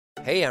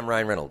Hey, I'm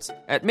Ryan Reynolds.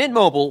 At Mint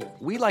Mobile,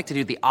 we like to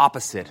do the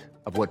opposite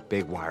of what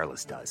Big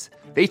Wireless does.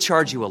 They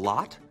charge you a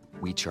lot,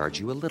 we charge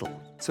you a little.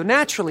 So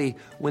naturally,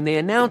 when they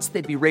announced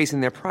they'd be raising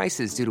their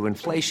prices due to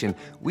inflation,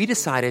 we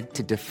decided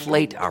to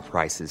deflate our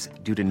prices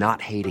due to not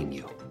hating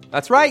you.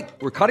 That's right.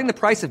 We're cutting the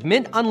price of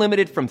Mint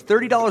Unlimited from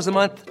 $30 a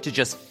month to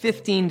just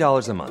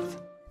 $15 a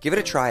month. Give it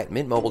a try at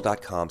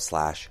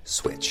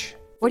mintmobile.com/switch.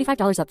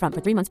 $45 up front for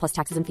 3 months plus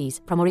taxes and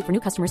fees. Promo rate for new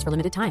customers for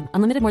limited time.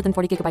 Unlimited more than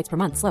 40 gigabytes per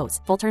month. Slows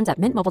full terms at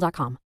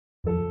mintmobile.com.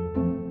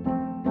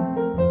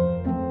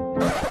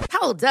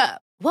 Hold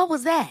up. What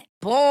was that?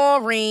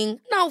 Boring.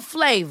 No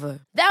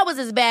flavor. That was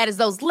as bad as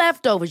those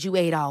leftovers you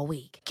ate all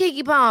week.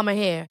 Keke Palmer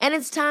here. And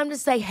it's time to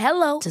say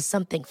hello to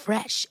something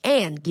fresh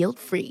and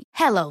guilt-free.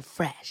 Hello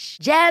Fresh.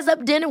 Jazz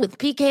up dinner with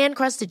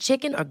pecan-crusted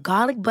chicken or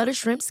garlic butter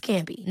shrimp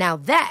scampi. Now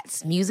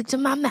that's music to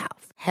my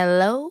mouth.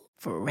 Hello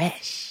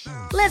Fresh.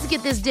 Let's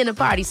get this dinner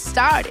party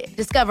started.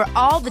 Discover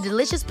all the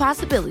delicious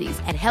possibilities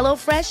at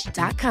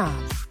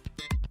HelloFresh.com.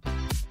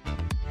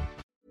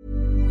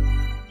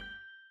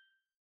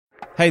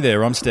 Hey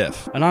there, I'm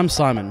Steph. And I'm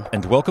Simon.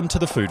 And welcome to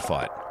The Food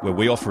Fight, where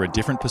we offer a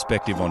different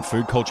perspective on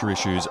food culture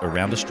issues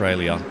around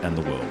Australia and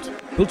the world.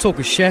 We'll talk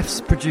with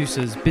chefs,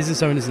 producers,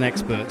 business owners and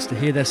experts to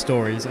hear their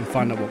stories and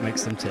find out what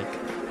makes them tick.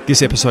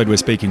 This episode we're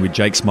speaking with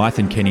Jake Smythe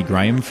and Kenny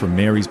Graham from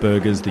Mary's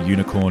Burgers, The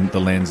Unicorn, The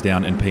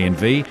Lansdowne and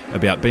P&V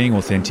about being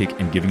authentic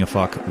and giving a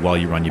fuck while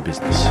you run your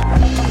business.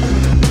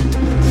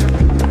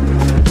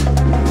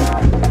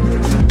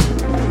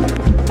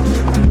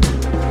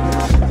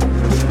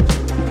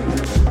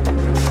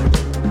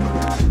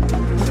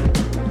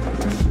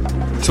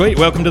 Sweet,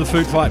 welcome to the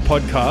Food Fight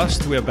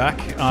podcast. We're back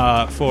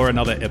for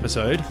another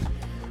episode.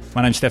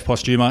 My name's Steph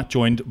Postuma,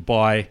 joined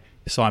by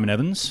Simon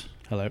Evans.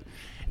 Hello.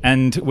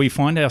 And we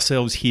find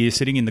ourselves here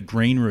sitting in the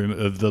green room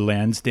of the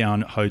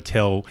Lansdowne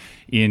Hotel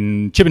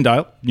in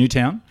Chippendale,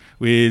 Newtown,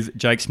 with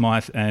Jake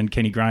Smythe and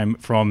Kenny Graham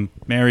from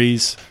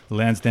Mary's, the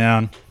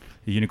Lansdowne,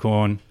 the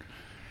Unicorn,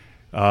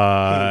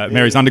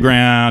 Mary's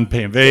Underground,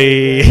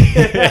 P&V.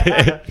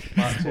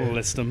 We'll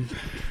list them.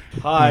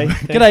 Hi.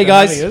 G'day,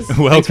 guys.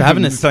 Welcome. Thanks for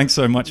having us. Thanks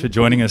so much for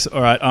joining us.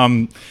 All right.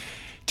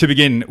 To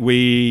begin,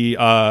 we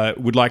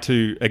would like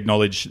to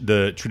acknowledge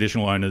the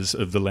traditional owners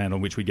of the land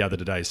on which we gather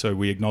today. So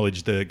we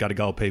acknowledge the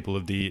Gadigal people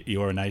of the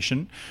Eora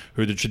Nation,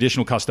 who are the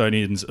traditional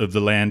custodians of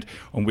the land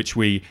on which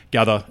we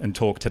gather and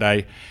talk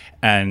today.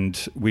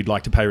 And we'd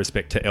like to pay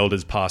respect to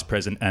elders past,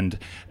 present and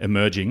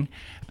emerging.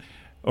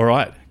 All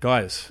right,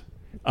 guys.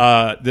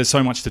 There's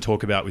so much to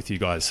talk about with you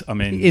guys. I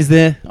mean... Is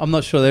there? I'm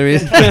not sure there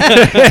is. We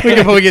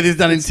can probably get this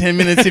done in 10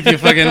 minutes if you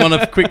fucking want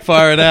to quick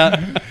fire it out.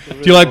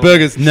 Do you like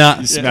burgers?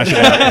 Nah. Smash it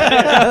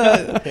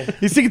out.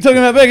 You sick of talking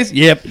about burgers?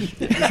 Yep.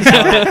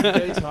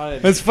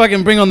 Let's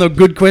fucking bring on the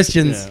good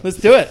questions. Yeah. Let's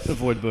do it.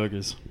 Avoid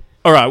burgers.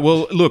 All right,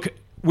 well, look...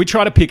 We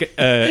try to pick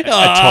a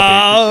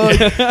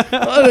topic.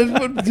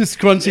 Just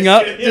crunching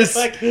up, just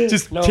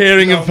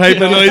tearing of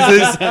paper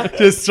noises,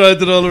 just throws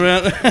it all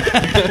around.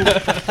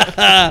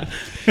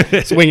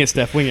 Just wing it,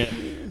 Steph, wing it.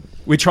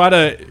 We try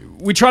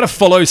to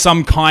follow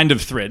some kind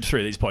of thread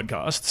through these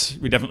podcasts.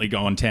 We definitely go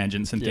on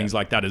tangents and things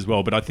like that as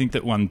well. But I think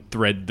that one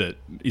thread that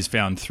is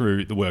found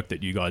through the work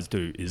that you guys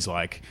do is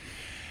like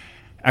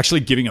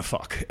actually giving a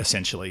fuck,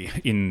 essentially,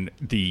 in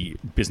the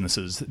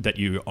businesses that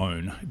you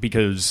own,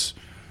 because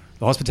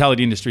the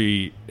hospitality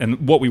industry,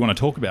 and what we want to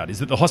talk about is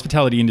that the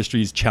hospitality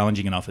industry is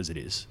challenging enough as it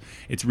is.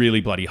 It's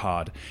really bloody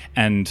hard.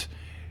 And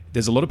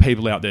there's a lot of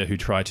people out there who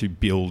try to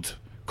build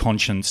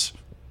conscience,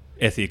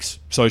 ethics,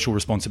 social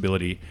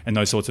responsibility, and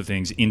those sorts of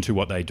things into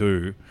what they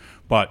do.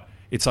 But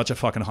it's such a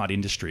fucking hard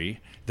industry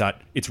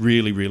that it's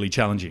really, really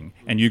challenging.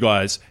 And you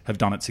guys have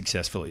done it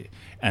successfully.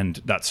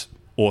 And that's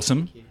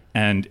awesome.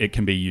 And it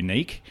can be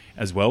unique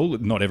as well.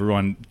 Not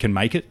everyone can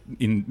make it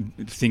in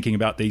thinking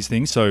about these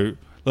things. So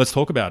let's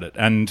talk about it.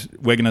 And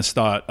we're going to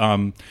start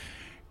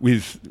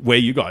with where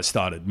you guys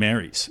started,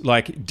 Mary's.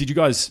 Like, did you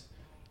guys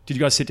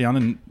sit down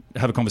and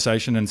have a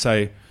conversation and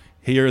say,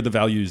 here are the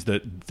values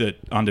that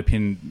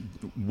underpin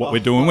what we're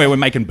doing, where we're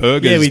making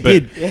burgers? Yeah, we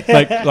did.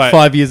 Like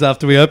 5 years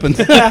after we opened.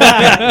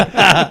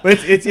 But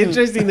it's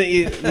interesting that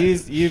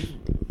you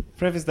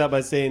prefaced that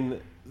by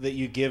saying that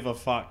you give a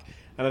fuck.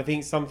 And I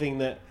think something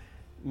that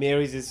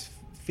Mary's is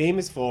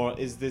famous for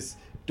is this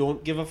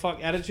don't give a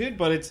fuck attitude,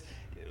 but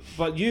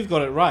you've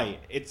got it right.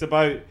 It's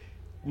about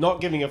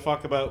not giving a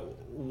fuck about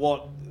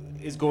what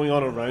is going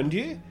on around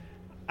you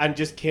and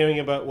just caring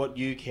about what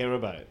you care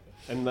about.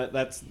 And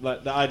that's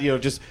like the idea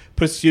of just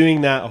pursuing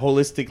that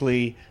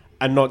holistically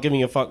and not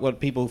giving a fuck what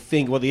people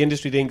think, what the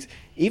industry thinks,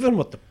 even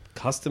what the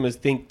customers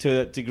think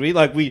to a degree.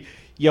 Like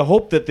you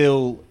hope that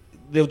they'll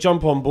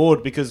jump on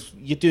board because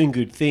you're doing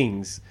good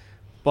things.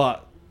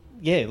 But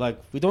yeah, like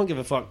we don't give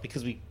a fuck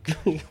because we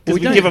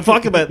give a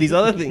fuck about these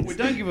other things. We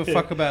don't give a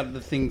fuck about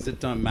the things that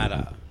don't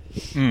matter.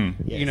 Yes.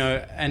 You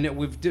know, and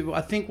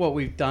I think what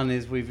we've done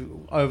is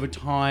over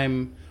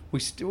time.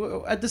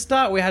 At the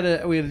start, we had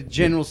a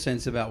general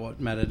sense about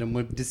what mattered, and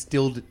we've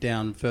distilled it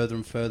down further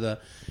and further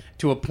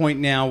to a point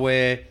now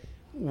where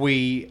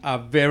we are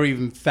very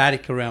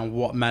emphatic around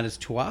what matters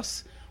to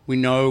us. We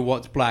know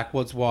what's black,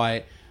 what's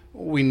white.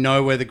 We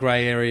know where the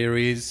grey area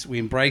is. We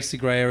embrace the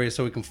grey area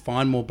so we can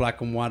find more black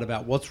and white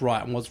about what's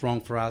right and what's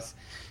wrong for us.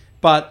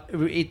 But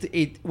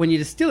when you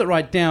distill it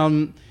right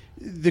down,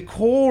 the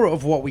core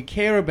of what we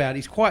care about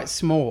is quite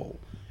small.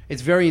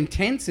 It's very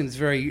intense and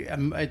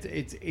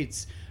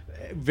it's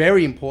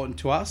very important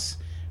to us.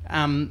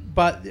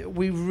 But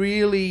we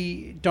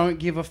really don't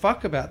give a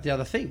fuck about the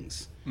other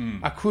things.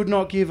 I could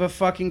not give a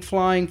fucking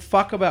flying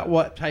fuck about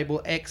what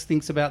table X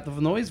thinks about the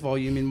noise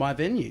volume in my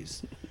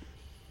venues.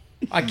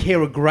 I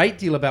care a great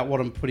deal about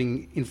what I'm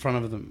putting in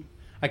front of them.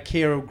 I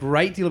care a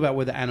great deal about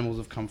where the animals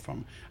have come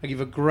from.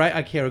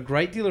 I care a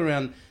great deal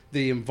around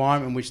the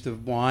environment in which the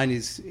wine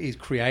is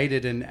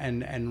created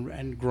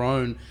and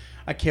grown.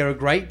 I care a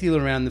great deal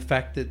around the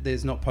fact that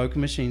there's not poker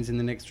machines in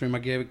the next room. I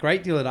care a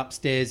great deal that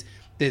upstairs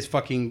there's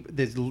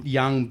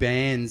young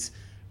bands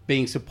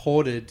being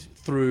supported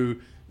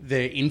through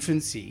their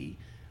infancy.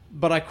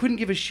 But I couldn't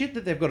give a shit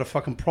that they've got a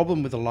fucking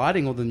problem with the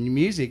lighting or the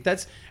music.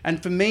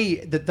 And for me,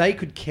 that they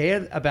could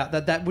care about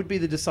that would be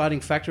the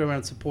deciding factor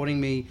around supporting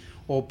me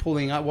or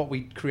pulling up what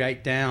we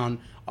create down.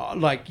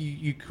 Like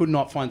you could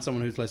not find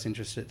someone who's less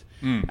interested.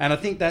 And I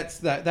think that's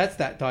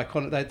that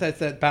dichotomy, that's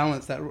that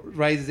balance that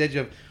raises edge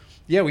of,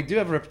 yeah, we do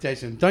have a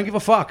reputation. Don't give a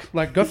fuck.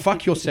 Like, go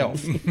fuck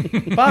yourself.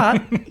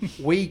 But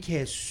we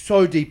care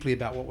so deeply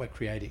about what we're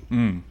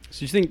creating.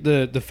 So you think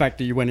the fact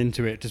that you went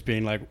into it just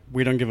being like,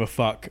 we don't give a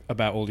fuck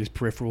about all these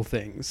peripheral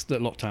things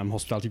that Lockdown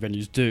hospitality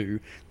venues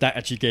do, that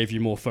actually gave you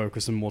more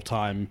focus and more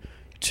time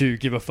to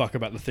give a fuck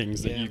about the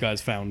things that you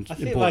guys found I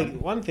think important?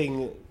 like one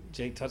thing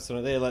Jake touched on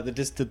it there, like the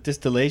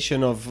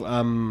distillation of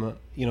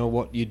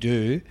what you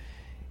do.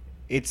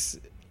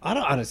 I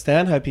don't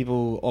understand how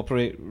people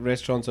operate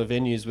restaurants or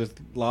venues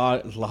with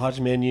large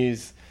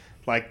menus,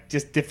 like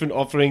just different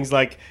offerings.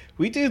 Like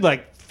we do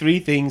like 3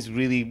 things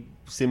really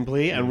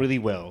simply and really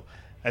well.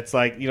 It's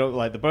like,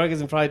 like the burgers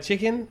and fried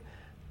chicken,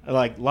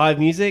 like live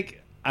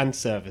music and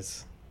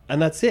service. And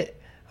that's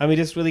it. And we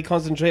just really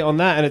concentrate on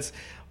that. And it's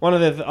one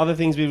of the other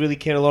things we really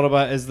care a lot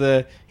about is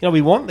we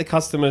want the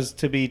customers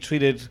to be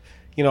treated,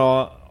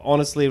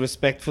 honestly,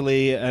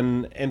 respectfully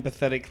and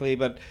empathetically.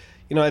 But,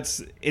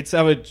 it's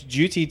our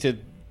duty to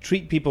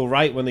treat people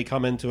right when they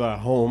come into our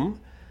home,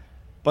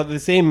 but on the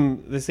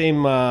same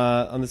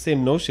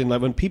notion,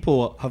 like when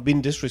people have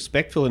been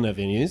disrespectful in our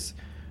venues,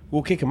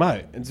 we'll kick them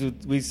out. And so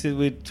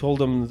we told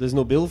them, there's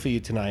no bill for you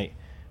tonight.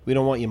 We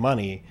don't want your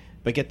money,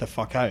 but get the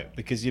fuck out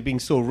because you're being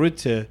so rude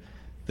to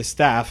the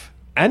staff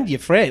and your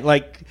friends.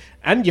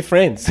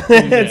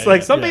 It's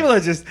like some people are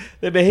just,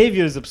 their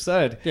behavior is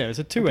absurd. Yeah, it's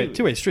a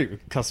two-way street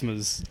with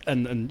customers,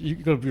 and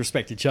you've got to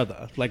respect each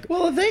other. Like,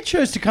 well, if they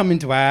chose to come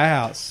into our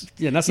house,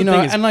 yeah, and that's the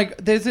thing. And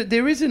like,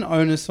 there is an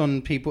onus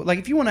on people. Like,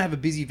 if you want to have a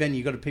busy venue,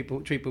 you got to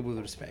treat people with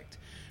respect.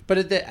 But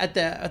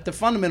at the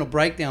fundamental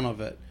breakdown of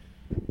it,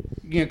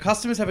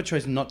 customers have a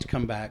choice not to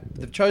come back.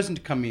 They've chosen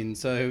to come in,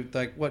 so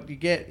like what you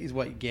get is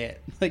what you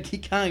get. Like you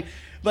can't,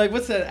 like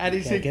what's that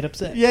adage? Get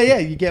upset. Yeah,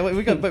 you get what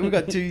we got. But we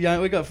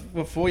got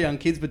 4 young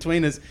kids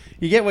between us.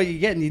 You get what you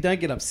get, and you don't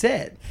get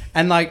upset.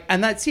 And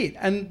that's it.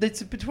 And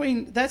that's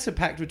a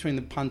pact between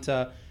the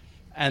punter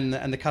and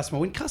the customer.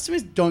 When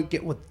customers don't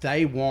get what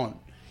they want,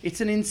 it's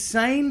an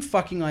insane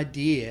fucking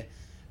idea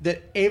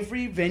that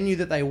every venue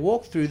that they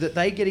walk through, that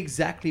they get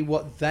exactly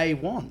what they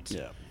want.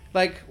 Yeah.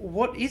 Like,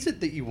 what is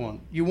it that you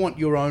want? You want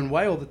your own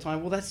way all the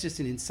time? Well, that's just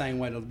an insane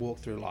way to walk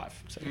through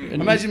life. So,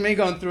 imagine me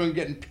going through and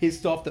getting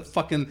pissed off that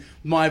fucking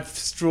my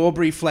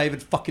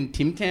strawberry-flavoured fucking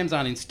Tim Tams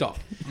aren't in stock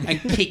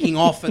and kicking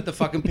off at the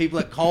fucking people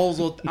at Coles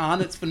or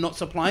Arnott's for not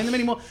supplying them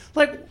anymore.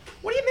 Like,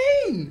 what do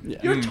you mean? Yeah.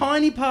 You're a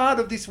tiny part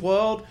of this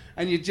world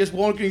and you're just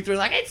walking through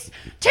like, it's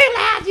too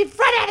loud, you've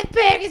run out of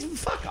burgers,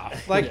 fuck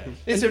off. Like,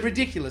 it's a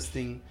ridiculous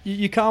thing.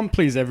 You can't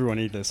please everyone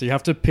either, so you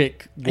have to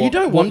pick what you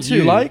don't want to.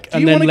 You like,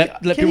 and then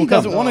let people come.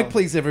 Doesn't want to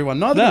please everyone.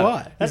 Neither do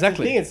I. That's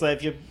exactly the thing. It's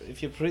like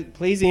if you're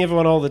pleasing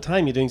everyone all the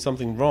time, you're doing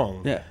something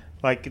wrong. Yeah.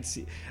 Like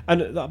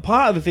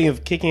part of the thing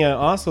of kicking out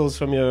arseholes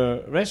from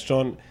your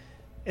restaurant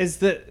is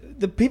that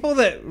the people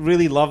that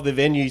really love the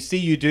venue see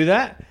you do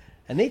that,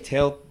 and they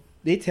tell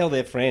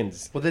their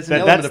friends. Well, there's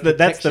an element of protection,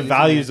 that's the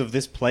values of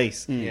this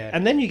place. Yeah.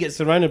 And then you get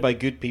surrounded by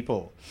good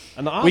people.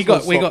 And the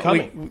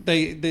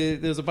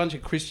there was a bunch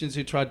of Christians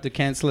who tried to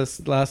cancel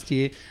us last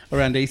year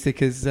around Easter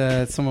because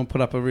someone put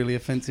up a really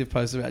offensive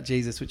post about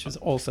Jesus, which was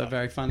also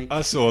very funny.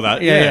 I saw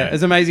that. Yeah, it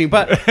was amazing.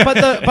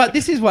 But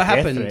this is what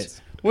happened.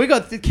 We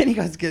got Kenny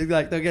guys they're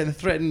getting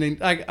threatened.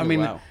 They're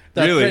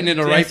threatening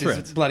to rape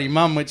his bloody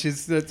mum,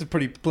 that's a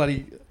pretty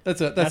bloody.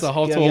 That's a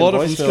whole to a lot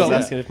of from Scotland.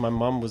 Asking if my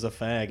mum was a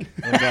fag.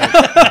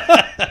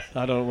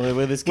 I don't know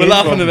where this came We're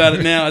laughing from. about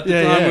it now. At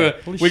the time,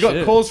 we got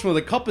shit. calls from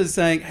the coppers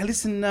saying, "Hey,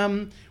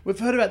 listen, we've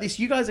heard about this.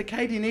 You guys are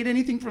okay? Do you need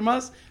anything from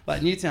us?"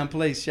 Like Newtown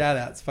Police, shout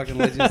outs, fucking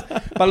legends.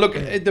 But look,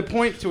 the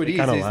point to it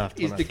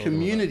is the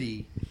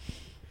community.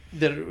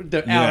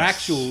 Our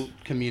actual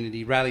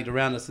community rallied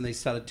around us and they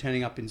started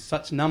turning up in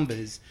such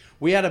numbers.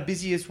 We had our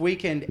busiest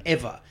weekend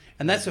ever.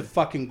 And that's a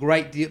fucking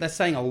great deal. That's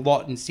saying a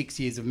lot in 6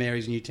 years of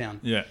Mary's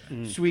Newtown. Yeah.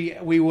 So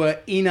we were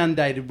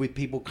inundated with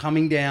people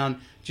coming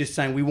down just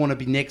saying we want to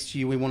be next to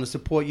you, we want to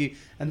support you.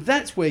 And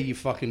that's where you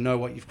fucking know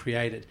what you've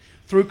created.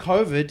 Through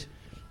COVID,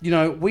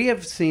 we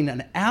have seen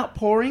an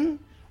outpouring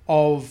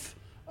of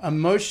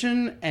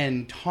emotion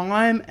and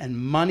time and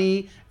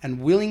money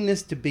and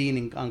willingness to be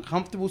in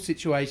uncomfortable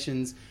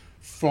situations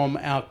from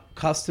our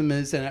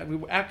customers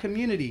and our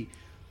community,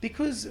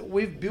 because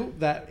we've built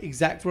that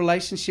exact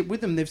relationship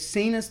with them. They've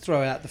seen us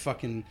throw out the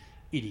fucking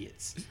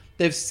idiots.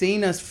 They've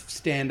seen us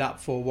stand up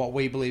for what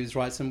we believe is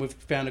right, and we've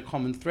found a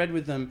common thread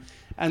with them,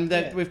 and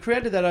that we've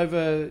created that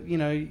over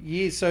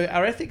years. So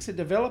our ethics are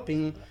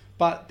developing,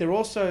 but they're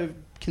also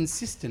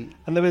consistent.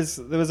 And there was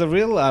a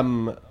real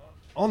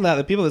on that,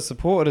 the people that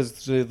supported us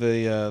through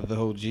the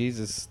whole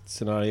Jesus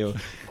scenario,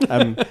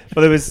 but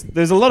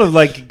there's a lot of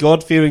like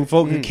God-fearing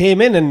folk who came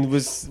in and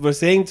were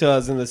saying to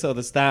us and the sort of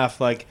the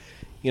staff, like,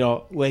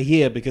 we're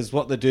here because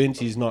what they're doing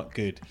to you is not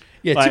good.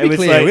 Yeah, like, to be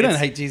clear, like, we don't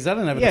hate Jesus. I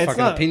don't have a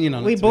fucking opinion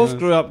on it. We both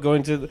grew up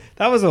going to...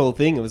 That was the whole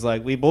thing. It was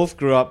like we both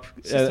grew up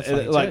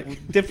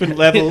like different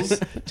levels.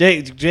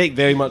 Jake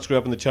very much grew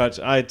up in the church.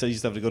 I used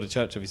to have to go to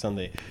church every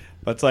Sunday.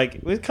 But it's like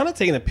we're kind of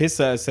taking a piss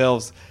at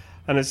ourselves,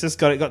 and it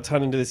got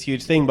turned into this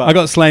huge thing. But I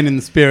got slain in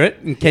the spirit,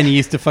 and Kenny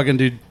used to fucking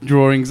do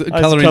colouring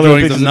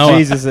drawings of Noah.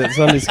 Jesus at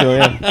Sunday school.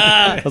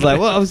 Yeah, I was like,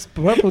 well, I was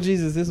purple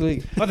Jesus this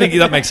week. I think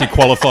that makes you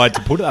qualified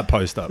to put that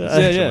post up.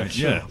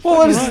 Yeah.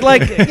 Well, it was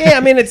like, I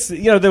mean, it's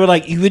they were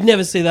like, you would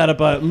never say that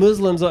about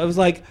Muslims. I was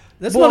like,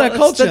 that's not our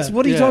culture.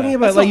 What are you talking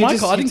about? That's like, not my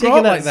culture. I didn't grow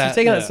up like that. You're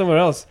taking that somewhere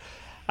else.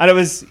 And it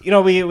was, we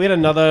had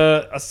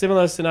a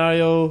similar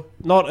scenario,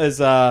 not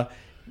as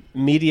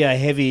media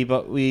heavy,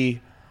 but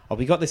we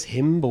got this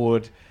hymn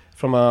board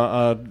from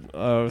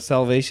a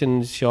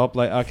salvation shop,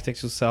 like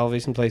architectural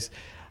salvation place,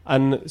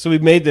 and so we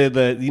made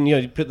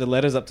you put the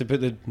letters up to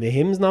put the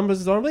hymns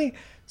numbers normally.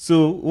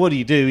 So what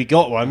do? We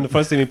got one. The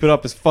first thing we put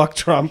up is "fuck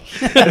Trump,"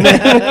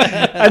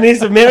 and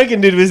this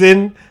American dude was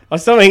in or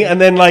something,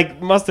 and then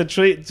like must have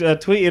tweeted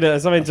it or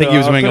something. I think he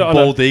was wearing a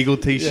bald eagle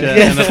t-shirt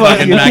and a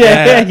fucking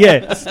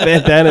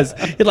bandanas.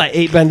 He had like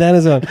 8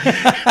 bandanas on,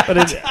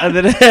 but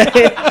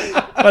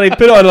he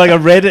put it on like a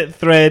Reddit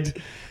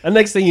thread. And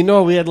next thing you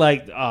know, we had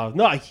like,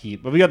 not a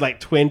heap, but we had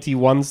like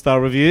 21-star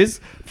reviews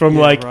from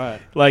Michigan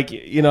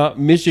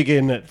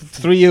at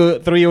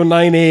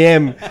 3:09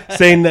 a.m.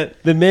 saying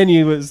that the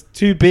menu was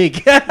too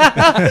big.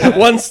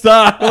 1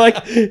 star.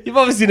 Like, you've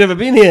obviously never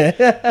been here.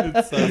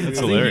 It's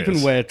hilarious. You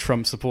can wear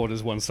Trump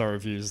supporters 1-star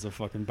reviews as a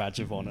fucking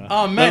badge of honor.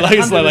 Oh, man,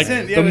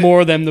 the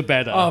more of them, the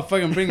better. Oh,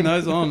 fucking bring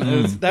those on.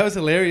 That was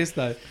hilarious,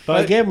 though.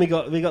 But again, we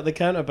got the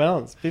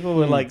counterbalance. People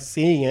were like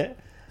seeing it.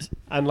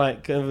 And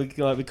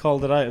we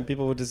called it out, and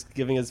people were just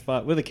giving us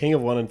we're the king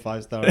of 1 and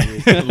 5-star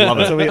reviews. Love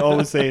it. So we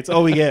always say it's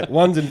all we get,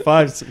 1s and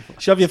 5s.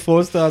 Shove your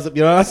 4 stars up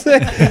your ass.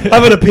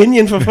 Have an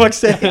opinion, for fuck's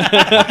sake.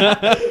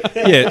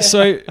 Yeah.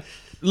 So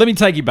let me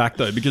take you back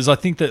though, because I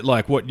think that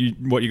like what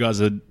you guys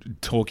are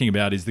talking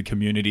about is the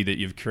community that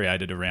you've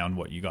created around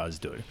what you guys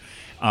do,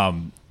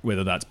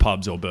 whether that's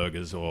pubs or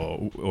burgers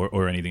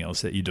or anything else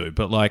that you do.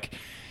 But like,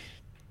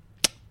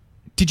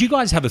 did you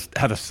guys have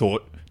a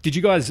thought? Did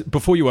you guys,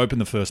 before you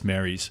opened the first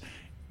Mary's,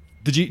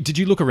 did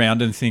you look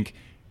around and think,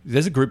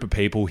 there's a group of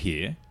people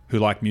here who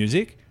like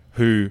music,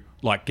 who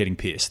like getting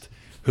pissed,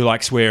 who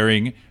like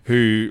swearing,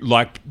 who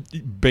like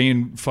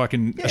being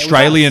fucking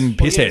Australian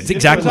pissheads?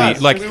 Exactly.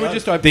 Like, we were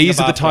just these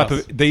are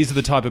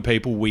the type of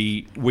people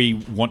we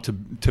want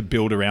to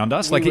build around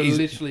us. We like, were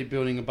literally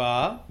building a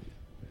bar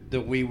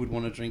that we would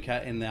want to drink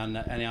at in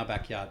our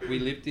backyard. We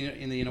lived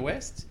in the inner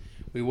west.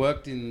 We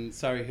worked in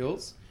Surrey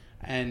Hills.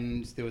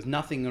 And there was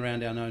nothing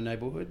around our own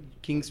neighbourhood.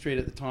 King Street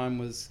at the time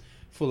was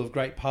full of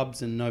great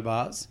pubs and no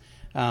bars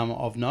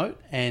of note.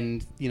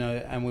 And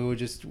and we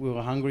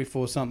were hungry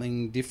for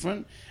something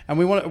different. And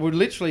we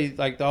literally,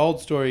 like, the old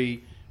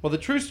story. Well, the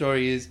true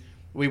story is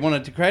we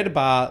wanted to create a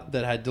bar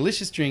that had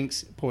delicious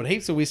drinks, poured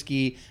heaps of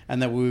whiskey,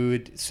 and that we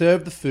would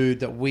serve the food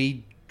that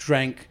we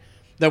drank,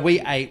 that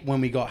we ate when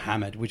we got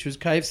hammered, which was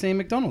KFC and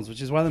McDonald's,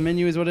 which is why the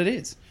menu is what it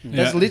is.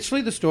 Yeah. That's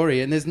literally the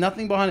story, and there's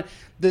nothing behind it.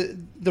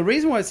 The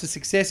reason why it's a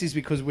success is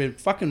because we're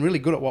fucking really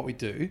good at what we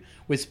do.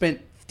 We've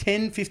spent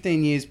 10,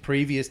 15 years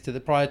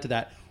prior to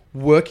that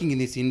working in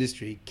this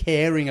industry,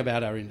 caring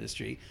about our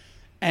industry,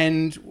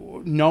 and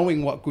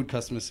knowing what good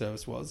customer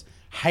service was,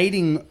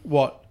 hating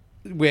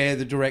where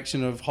the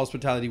direction of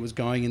hospitality was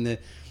going in the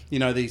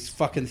these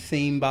fucking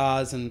theme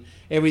bars and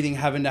everything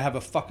having to have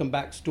a fucking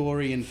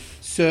backstory and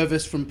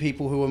service from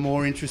people who are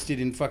more interested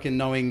in fucking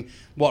knowing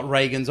what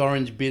Reagan's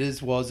Orange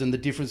Bitters was and the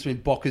difference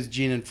between Bocca's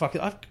Gin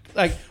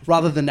and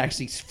rather than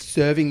actually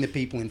serving the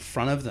people in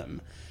front of them.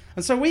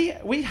 And so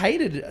we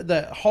hated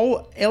the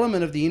whole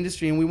element of the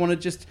industry, and we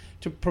wanted just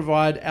to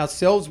provide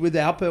ourselves with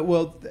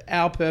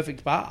our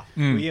perfect bar.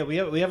 Well, yeah,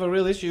 we have a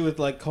real issue with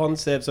like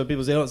concepts. So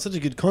people say, "Oh, it's such a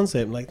good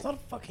concept." I'm like, it's not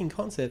a fucking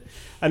concept.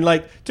 And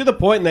like to the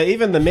point that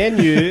even the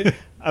menu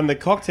and the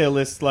cocktail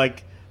list,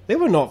 like they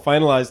were not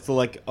finalized till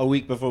like a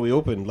week before we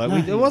opened.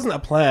 Like it wasn't a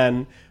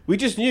plan. We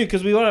just knew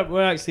because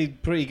we're actually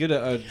pretty good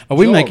at our Are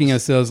we jobs. making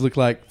ourselves look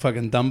like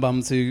fucking dumb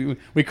bums who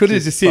we could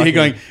have just sit here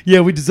going,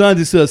 yeah, we designed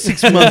this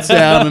 6 months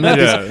out and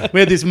we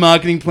had this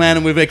marketing plan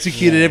and we've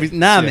executed everything.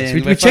 Nah, man.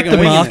 We checked the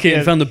market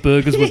and found the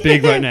burgers were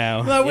big right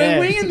now. Like, we're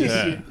winging this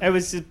shit.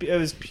 It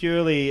was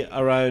purely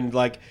around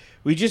like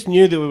we just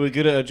knew that we were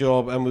good at our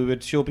job and we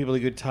would show people a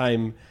good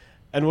time,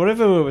 and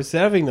whatever we were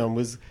serving them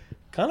was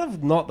kind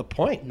of not the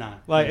point. Nah.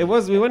 Like it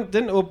was.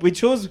 We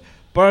chose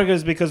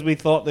burgers because we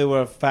thought they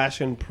were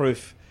fashion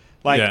proof.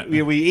 Like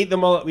we eat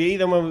them all. We eat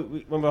them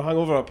when we're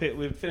hungover.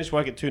 We'd finish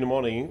work at 2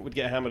 a.m. We'd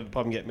get hammered at the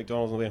pub and get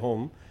McDonald's on the way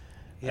home.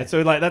 Yeah. And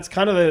so like that's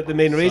kind of the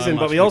main reason.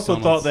 But we also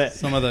thought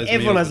that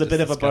everyone has a bit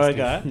of a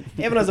burger.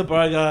 Everyone has a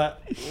burger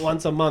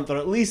once a month, or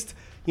at least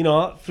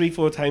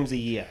 3-4 times a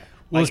year.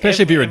 Well,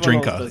 especially if you're a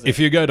drinker. If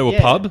you go to a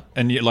pub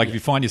and if you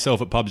find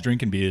yourself at pubs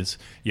drinking beers,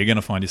 you're going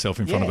to find yourself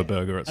in front of a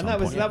burger at some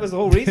point. That was the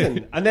whole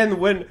reason. And then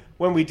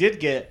when we did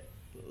get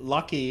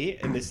lucky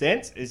in the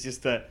sense, it's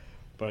just that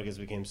burgers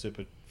became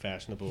super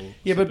fashionable.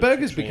 Yeah, but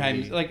burgers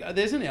became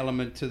there's an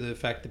element to the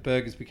fact that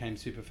burgers became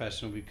super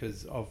fashionable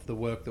because of the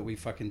work that we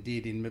fucking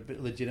did in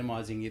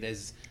legitimizing it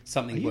as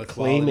something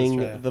worthwhile. Claiming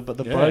the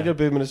burger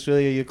boom in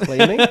Australia? You're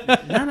claiming?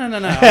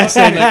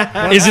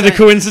 No. Is it a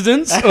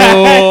coincidence?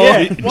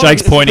 Or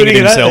Jake's pointing at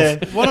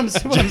himself. What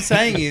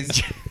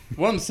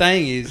I'm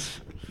saying is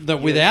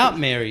that without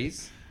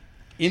Mary's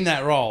in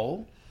that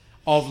role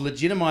of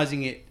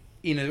legitimizing it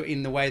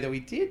in the way that we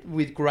did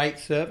with great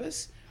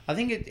service, I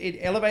think it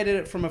elevated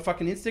it from a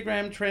fucking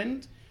Instagram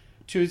trend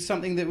to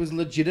something that was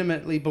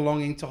legitimately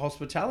belonging to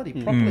hospitality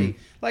properly.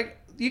 Like,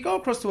 you go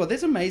across the world,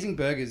 there's amazing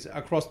burgers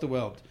across the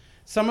world.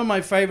 Some of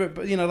my favorite,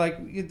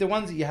 like the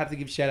ones that you have to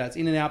give shout outs,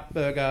 In-N-Out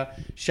Burger,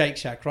 Shake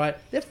Shack, right?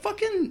 They're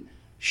fucking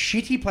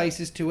shitty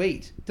places to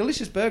eat.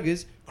 Delicious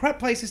burgers, crap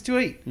places to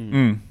eat.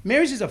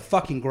 Mary's is a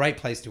fucking great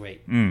place to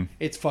eat.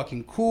 It's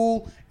fucking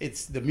cool.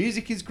 The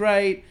music is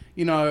great.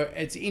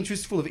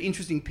 It's full of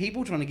interesting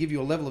people trying to give you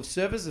a level of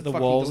service. The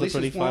walls are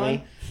pretty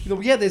funny.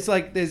 Yeah,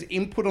 there's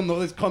input on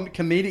there's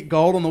comedic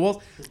gold on the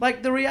walls.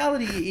 Like, the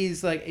reality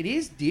is, like, it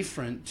is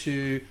different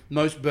to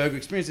most burger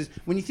experiences.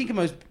 When you think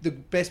of the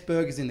best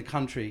burgers in the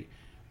country,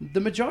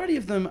 the majority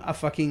of them are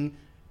fucking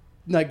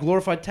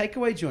glorified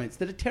takeaway joints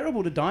that are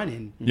terrible to dine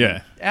in.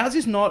 Yeah, ours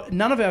is not.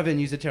 None of our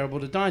venues are terrible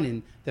to dine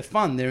in. They're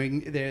fun.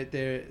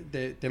 They're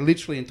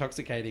literally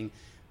intoxicating.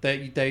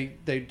 They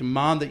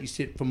demand that you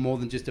sit for more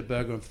than just a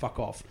burger and fuck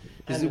off.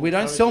 Because we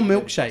don't sell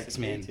milkshakes,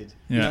 man.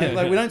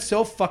 Yeah. We don't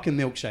sell fucking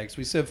milkshakes.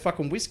 We serve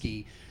fucking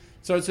whiskey.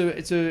 So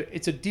it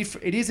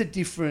is a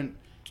different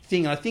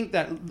thing. I think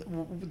that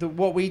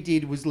what we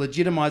did was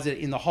legitimize it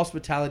in the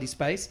hospitality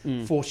space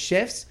for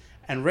chefs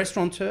and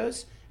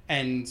restaurateurs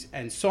and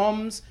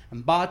somms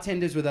and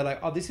bartenders, where they're like,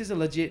 oh, this is a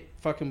legit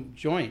fucking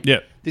joint. Yeah.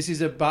 This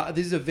is a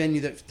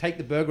venue that, take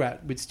the burger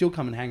out, we'd still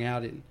come and hang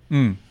out in.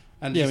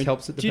 And it just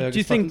helps that the burger's do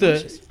you think fucking that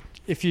delicious.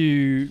 if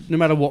no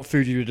matter what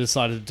food you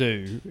decided to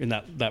do in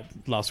that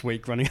last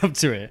week running up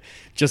to it,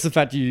 just the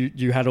fact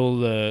you had all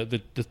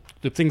the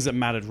things that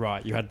mattered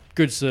right, you had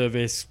good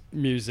service,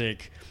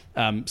 music,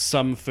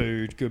 some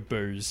food, good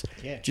booze.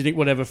 Yeah. Do you think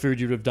whatever food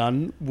you'd have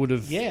done would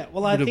have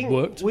I think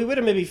worked? We would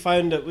have maybe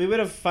found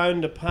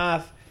a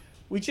path.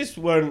 We just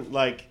weren't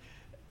like,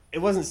 it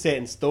wasn't set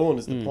in stone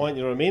is the point,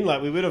 you know what I mean?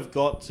 Like, we would have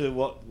got to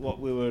what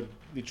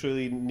we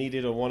truly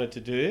needed or wanted to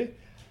do.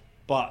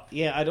 But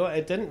yeah,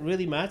 it didn't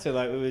really matter.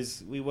 Like,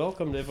 we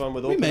welcomed everyone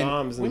with open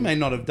arms. We may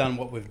not have done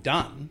what we've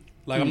done.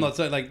 Like, I'm not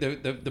saying, like,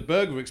 the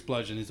burger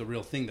explosion is a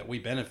real thing that we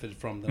benefited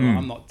from.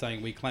 I'm not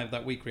saying we claimed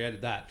that we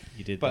created that.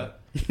 You did, but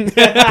did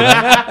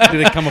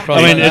it come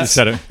across? Did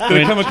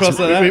it come across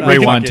like that?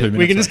 Rewind 2 minutes.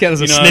 We can just get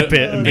as a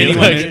snippet. And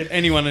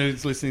anyone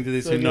who's listening to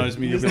this who knows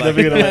me, you'll be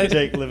never gonna let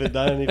Jake live it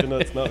down, even though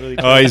it's not really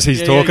true. Oh,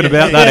 he's talking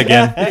about that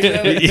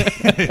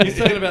again. He's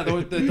talking about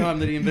the time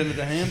that he invented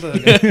the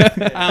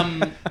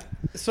hamburger.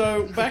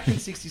 So back in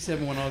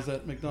 '67 when I was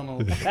at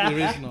McDonald's, the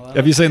original.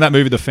 Have you seen that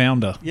movie, The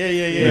Founder?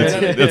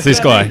 Yeah. That's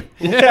this guy.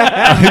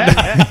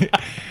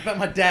 About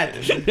my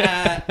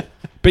dad.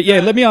 But yeah,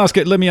 let me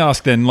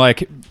ask then,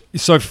 like,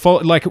 so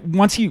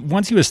once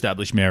you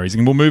establish Mary's,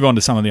 and we'll move on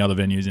to some of the other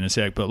venues in a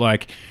sec, but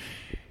like,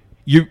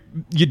 you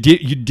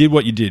did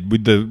what you did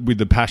with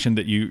the passion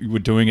that you were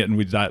doing it, and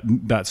with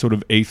that sort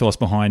of ethos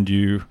behind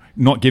you,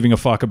 not giving a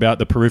fuck about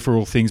the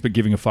peripheral things, but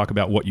giving a fuck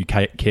about what you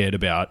cared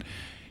about.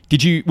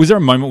 Was there a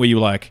moment where you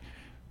were like,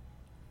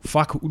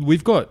 fuck,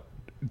 we've got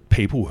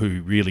people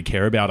who really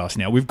care about us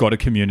now. We've got a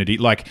community.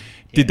 Like,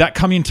 did that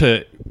come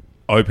into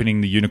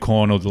opening the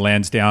Unicorn or the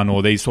Lansdowne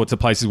or these sorts of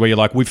places where you're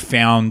like, we've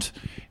found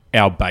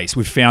our base,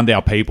 we've found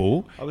our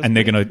people, and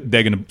they're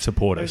gonna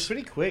support us? It was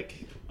pretty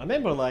quick. I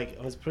remember, like,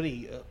 I was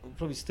pretty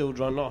probably still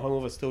drunk, not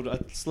hungover, still. I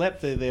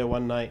slept there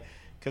one night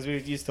because we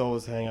used to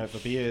always hang out for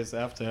beers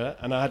after,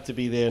 and I had to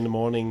be there in the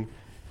morning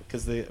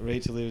because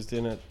Rachel who was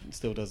doing it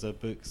still does her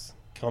books.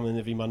 Come in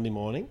every Monday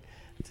morning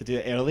to do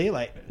it early,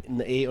 like in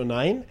the 8 or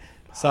 9.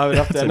 So I would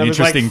have to. That's and an it was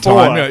like interesting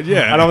 4, time,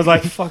 yeah. And I was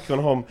like, "Fuck,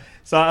 going home."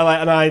 So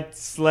I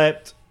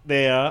slept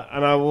there,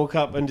 and I woke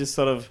up and just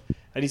sort of,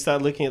 and he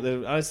started looking at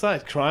I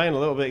started crying a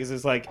little bit, because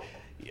it's like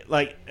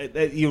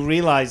you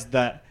realised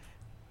that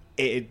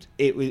it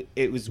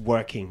was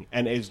working,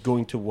 and it was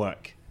going to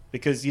work,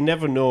 because you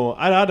never know.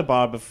 I had a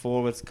bar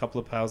before with a couple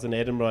of pals in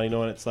Edinburgh, and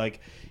it's like,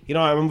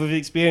 I remember we've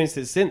experienced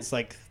it since,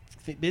 like,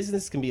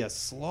 business can be a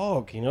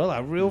slog,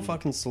 a real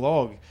fucking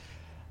slog.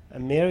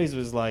 And Mary's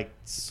was like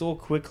so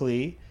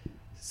quickly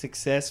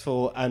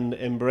successful and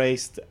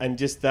embraced, and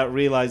just that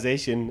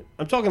realization.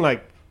 I'm talking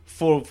like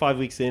 4 or 5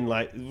 weeks in,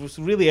 like it was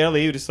really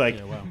early. You're just like,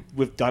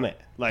 we've done it.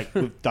 Like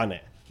we've done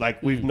it.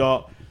 Like we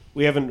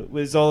haven't.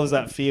 There's always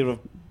that fear of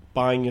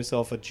buying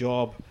yourself a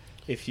job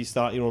if you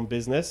start your own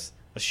business,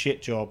 a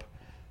shit job.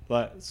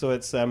 Like so,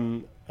 it's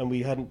and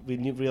we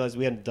realized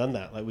we hadn't done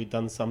that. Like we'd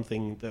done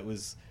something that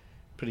was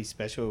pretty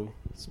special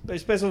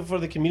for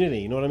the community.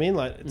 You know what I mean?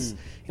 Like it's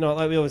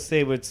like we always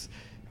say, it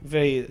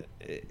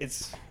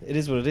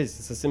is what it is.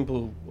 It's a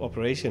simple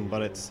operation,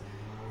 but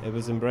it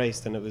was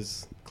embraced, and it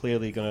was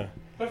clearly going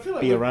to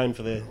be around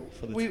for the.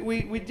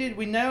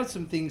 We nailed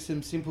some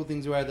simple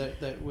things where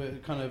that were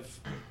kind of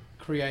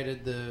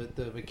created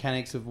the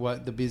mechanics of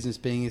what the business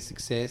being a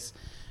success.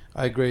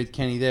 I agree with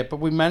Kenny there, but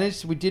we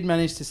did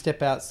manage to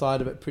step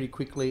outside of it pretty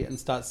quickly and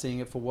start seeing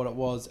it for what it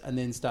was, and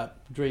then start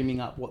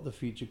dreaming up what the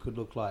future could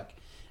look like,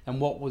 and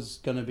what was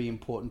going to be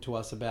important to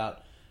us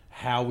about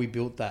how we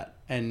built that,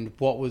 and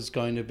what was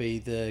going to be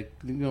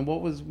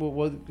what was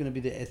going to be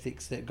the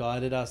ethics that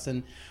guided us.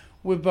 And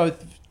we're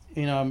both,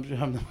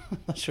 I'm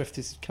not sure if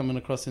this is coming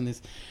across in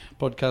this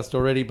podcast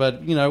already,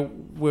 but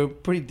we're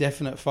pretty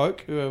definite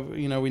folk.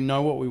 We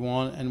know what we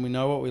want, and we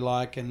know what we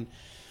like, and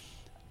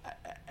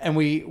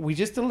we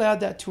just allowed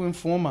that to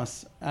inform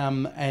us,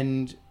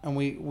 and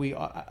we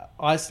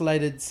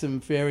isolated some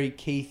very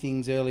key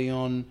things early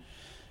on,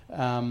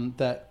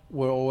 that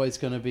were always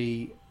going to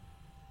be,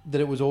 that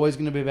it was always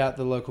going to be about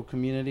the local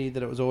community,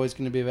 that it was always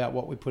going to be about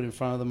what we put in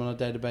front of them on a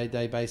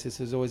day-to-day basis.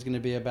 It was always going to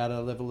be about a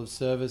level of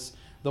service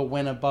that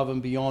went above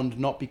and beyond,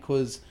 not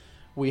because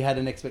we had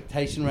an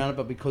expectation around it,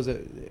 but because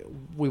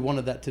we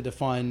wanted that to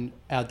define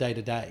our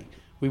day-to-day.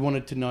 We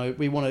wanted to know,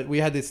 we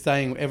had this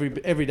saying,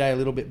 every day a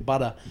little bit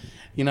better,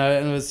 and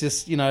it was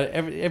just,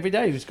 every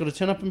day you just got to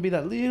turn up and be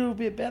that little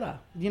bit better,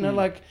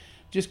 like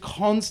just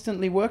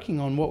constantly working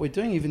on what we're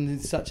doing, even in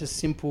such a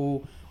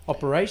simple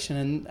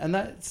operation. And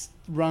that's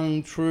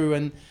rung true,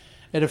 and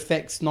it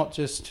affects not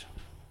just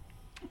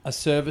a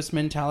service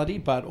mentality,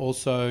 but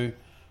also,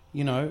 who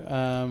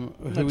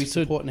we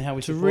support and how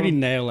we support. To really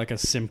nail like a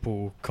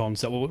simple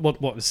concept,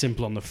 what was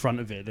simple on the front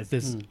of it,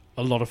 there's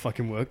a lot of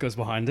fucking work goes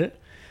behind it.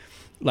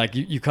 Like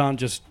you couldn't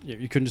just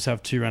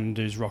have two random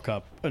dudes rock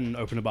up and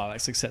open a bar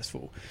that's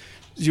successful.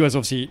 You guys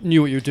obviously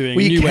knew what you were doing.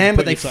 Well, you can,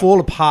 but they fall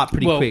apart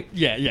pretty quick.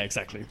 Yeah,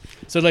 exactly.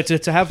 So like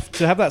to have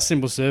that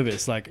simple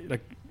service, like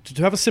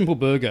to have a simple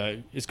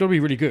burger, it's got to be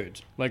really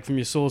good. Like from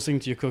your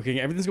sourcing to your cooking,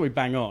 everything's got to be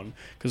bang on.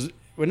 Because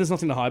when there's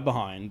nothing to hide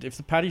behind, if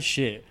the patty's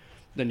shit,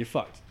 then you're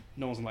fucked.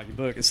 No one's gonna like your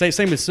burger.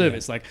 Same with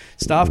service. Yeah. Like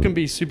staff can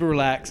be super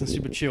relaxed and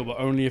super chill, but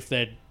only if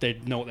they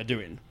know what they're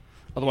doing.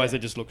 Otherwise, they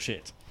just look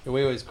shit.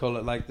 We always call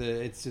it like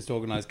it's just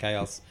organized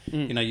chaos.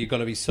 You've got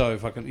to be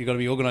you've got to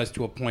be organized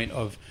to a point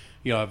of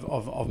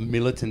of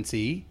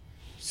militancy,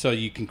 so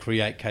you can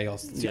create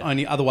chaos.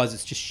 Otherwise,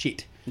 it's just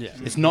shit. Yeah,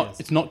 it's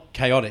not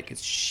chaotic.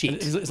 It's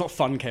shit. It's not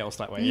fun chaos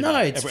that way. No,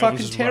 it's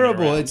fucking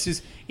terrible.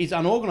 It's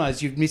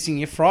unorganized. You're missing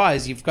your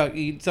fries. You've got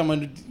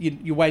someone.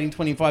 You're waiting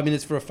 25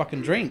 minutes for a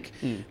fucking drink.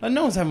 Like,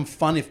 no one's having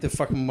fun if they're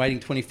fucking waiting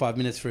 25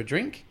 minutes for a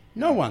drink.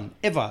 No one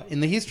ever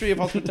in the history of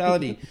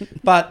hospitality.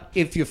 But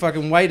if your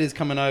fucking waiter's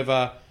coming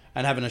over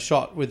and having a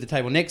shot with the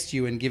table next to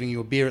you and giving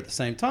you a beer at the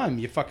same time,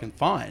 you're fucking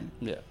fine.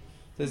 Yeah,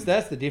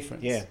 that's the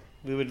difference. Yeah,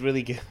 we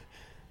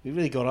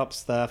really got up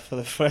staff for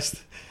the first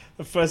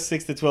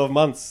 6 to 12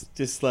 months.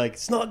 Just like,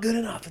 it's not good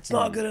enough. It's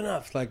not good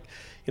enough. Like,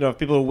 if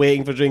people are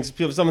waiting for drinks,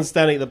 someone's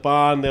standing at the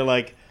bar and they're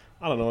like,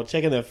 I don't know,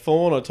 checking their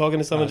phone or talking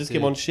to someone, just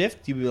came on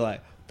shift. You'd be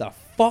like, the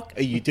fuck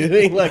are you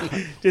doing?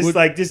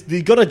 Just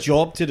you got a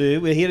job to do.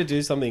 We're here to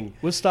do something.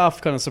 Was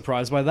staff kind of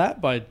surprised by that,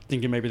 by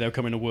thinking maybe they were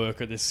coming to work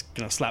at this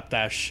kind of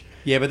slapdash?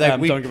 Yeah, but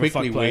we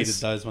quickly weeded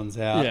those ones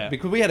out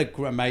because we had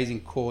an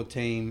amazing core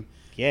team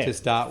to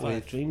start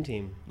with. Dream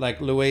team. Like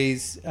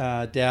Louise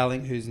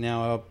Dowling, who's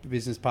now our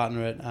business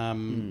partner at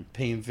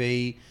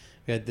P&V.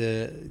 We had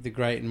the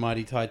great and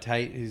mighty Ty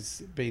Tate,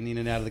 who's been in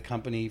and out of the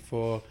company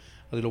for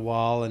a little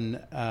while, and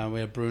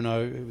we had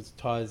Bruno, who was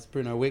Ty's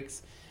Bruno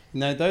Wicks.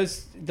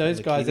 Those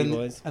guys,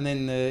 and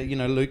then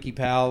Lukey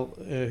Powell,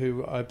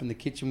 who opened the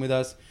kitchen with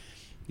us.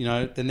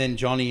 And then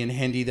Johnny and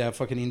Hendy, they're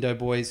fucking Indo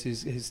boys,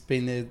 who's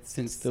been there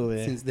since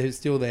they're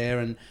still there,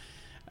 and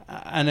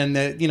then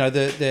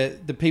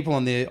the people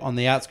on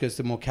the outskirts,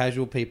 the more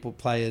casual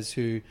players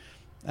who,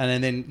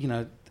 and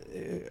then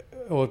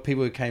or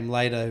people who came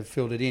later who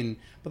filled it in.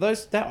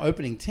 But that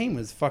opening team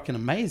was fucking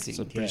amazing. It's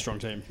a pretty strong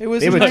team. It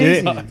was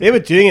amazing. They were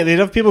doing it. They'd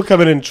have people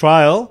coming in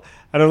trial.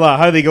 And I'm like,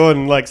 how they go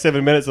in like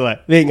 7 minutes? They're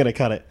like, they ain't gonna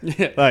cut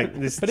it. Like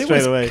this straight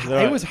away.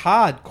 It was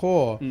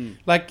hardcore.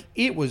 Like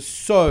it was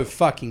so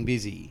fucking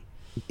busy.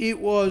 It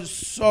was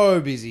so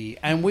busy,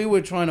 and we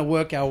were trying to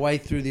work our way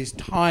through this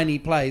tiny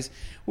place.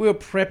 We were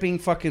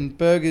prepping fucking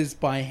burgers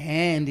by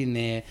hand in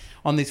there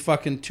on this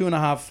fucking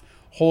 2.5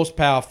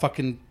 horsepower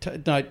fucking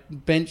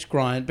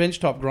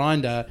benchtop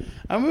grinder,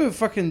 and we were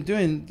fucking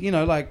doing, you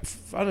know, like,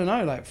 I don't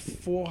know, like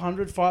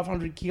 400,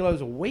 500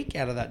 kilos a week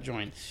out of that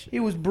joint.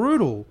 It was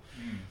brutal.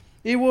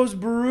 It was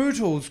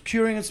brutal. It was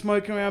curing and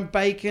smoking around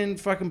bacon,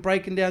 fucking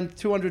breaking down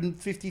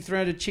 250,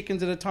 300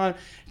 chickens at a time,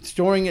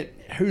 storing it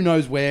who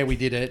knows where we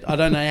did it. I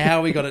don't know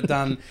how we got it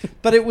done.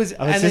 But it was...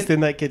 I was just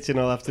in that kitchen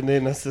all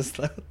afternoon. I was just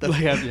like, what the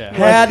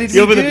how did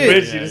you do the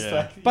bridge, it? you just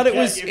like, But it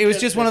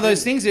was just one of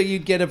those things that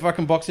you'd get a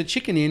fucking box of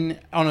chicken in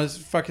on a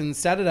fucking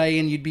Saturday,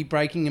 and you'd be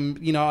breaking them.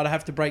 You know, I'd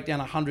have to break down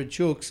 100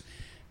 chooks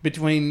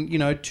between, you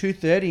know,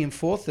 2:30 and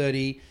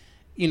 4:30,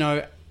 you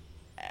know,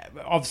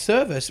 of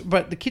service.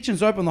 But the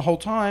kitchen's open the whole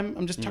time.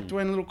 I'm just tucked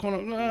away in a little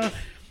corner.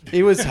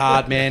 It was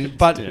hard, man.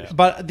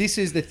 But this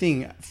is the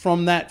thing.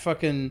 From that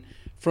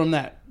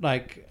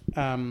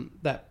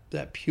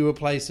pure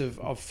place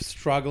of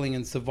struggling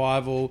and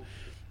survival,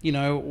 you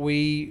know,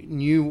 we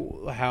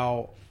knew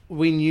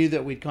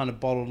that we'd kind of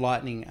bottled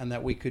lightning, and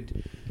that we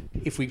could,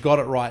 if we got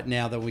it right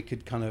now, that we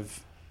could kind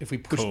of, if we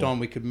pushed on,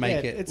 we could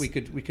make it. We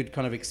could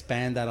kind of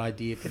expand that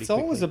idea pretty quickly.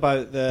 It's always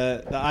about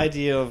the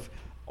idea of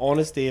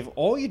honesty. If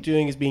all you're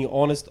doing is being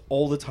honest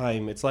all the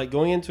time, it's like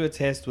going into a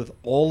test with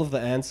all of the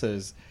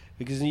answers,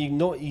 because you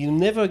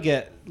never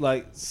get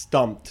like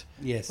stumped.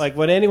 Yes. Like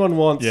when anyone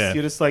wants,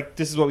 you're just like,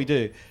 this is what we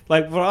do.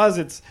 Like for us,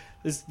 it's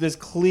there's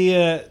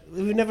clear.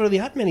 We've never really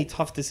had many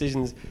tough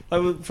decisions.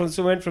 Like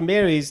we went from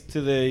Mary's to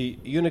the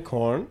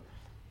Unicorn.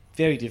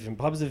 Very different.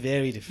 Pubs are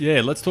very different.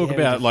 Yeah, let's talk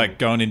about like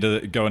going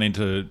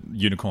into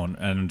Unicorn,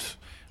 and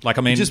like,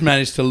 I mean, we just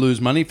managed to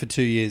lose money for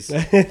 2 years,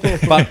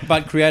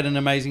 but create an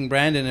amazing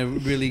brand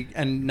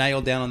and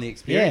nail down on the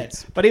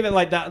experience. Yeah. But even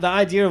like the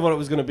idea of what it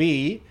was going to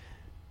be,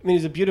 I mean, it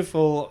was a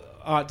beautiful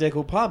Art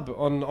Deco pub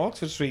on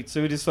Oxford Street.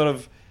 So we just sort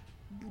of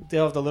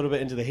delved a little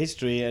bit into the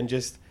history and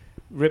just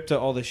ripped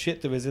out all the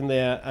shit that was in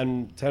there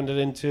and turned it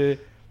into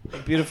a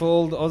beautiful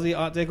old Aussie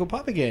Art Deco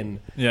pub again.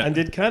 Yeah. And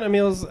did counter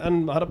meals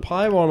and had a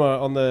pie warmer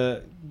on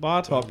the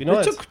bar top. You know,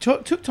 it took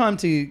time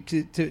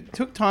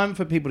took time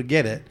for people to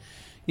get it.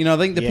 You know, I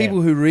think the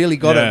people who really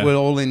got it were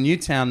all in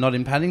Newtown, not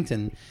in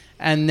Paddington.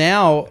 And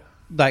now,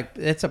 like,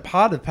 it's a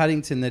part of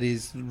Paddington that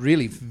is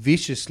really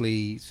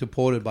viciously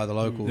supported by the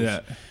locals.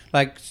 Yeah.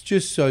 Like, it's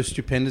just so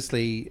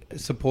stupendously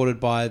supported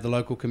by the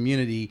local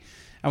community.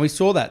 And we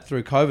saw that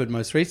through COVID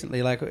most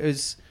recently. Like,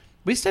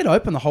 we stayed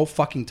open the whole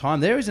fucking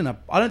time. I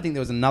don't think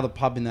there was another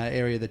pub in that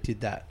area that did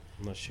that.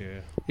 I'm not sure.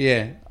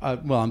 Yeah.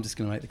 Well, I'm just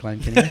going to make the claim,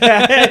 Kenny.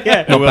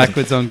 Not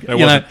backwards on, you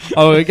know.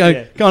 Oh,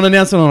 go and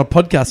announce it on a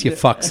podcast, you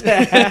fucks.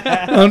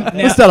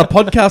 Let's start a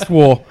podcast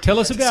war. Tell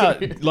us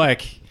about,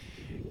 like,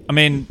 I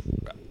mean,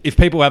 if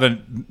people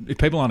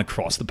aren't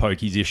across the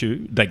pokies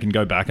issue, they can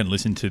go back and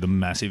listen to the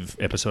massive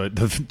episode,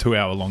 the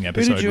 2-hour-long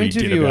episode Who did you we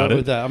interview did about with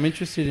it. that? I'm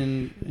interested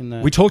in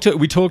that. We talked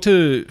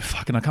to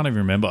fucking, I can't even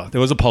remember.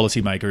 There was a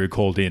policymaker who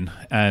called in,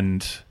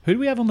 and who do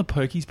we have on the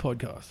Pokies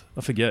podcast?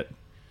 I forget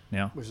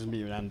now. Which is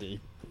me and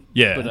Andy.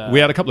 Yeah, But, we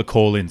had a couple of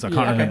call-ins. I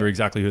can't remember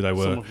exactly who they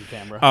were. Someone from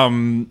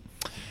Canberra.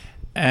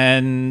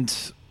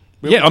 And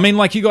yeah, I mean,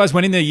 like, you guys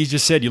went in there, you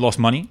just said you lost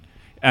money,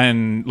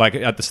 and like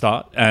at the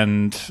start,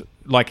 and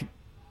like,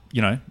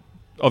 you know,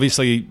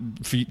 obviously,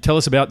 tell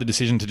us about the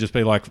decision to just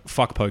be like,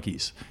 fuck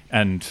pokies,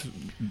 and,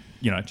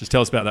 you know, just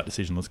tell us about that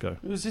decision. Let's go.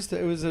 It was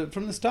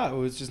from the start. It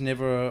was just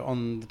never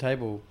on the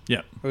table.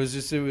 Yeah, we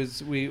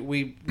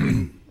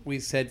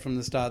said from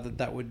the start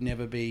that would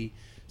never be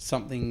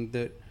something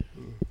that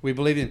we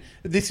believe in.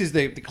 This is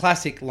the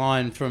classic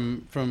line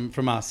from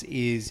us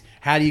is,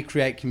 how do you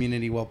create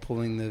community while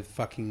pulling the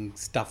fucking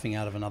stuffing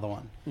out of another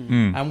one?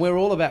 And we're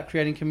all about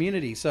creating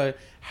community. So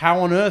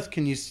how on earth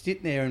can you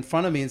sit there in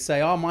front of me and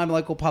say, oh, my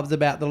local pub's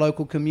about the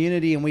local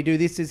community and we do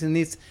this, this and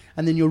this,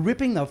 and then you're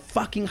ripping the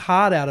fucking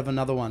heart out of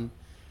another one?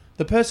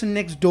 The person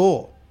next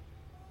door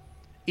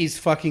is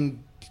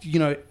fucking, you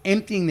know,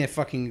 emptying their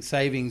fucking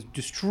savings,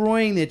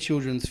 destroying their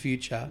children's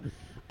future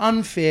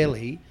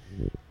unfairly,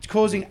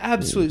 causing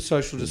absolute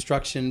social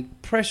destruction,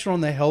 pressure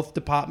on the health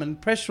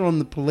department, pressure on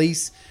the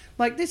police.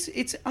 Like this,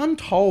 it's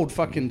untold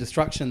fucking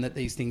destruction that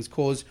these things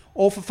cause,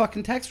 all for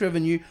fucking tax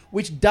revenue,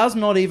 which does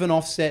not even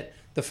offset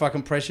the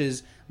fucking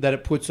pressures that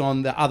it puts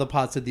on the other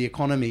parts of the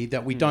economy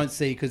that we don't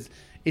see, because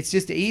it's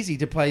just easy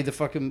to play the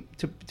fucking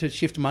to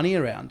shift money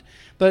around.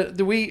 But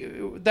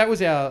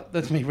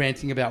that's me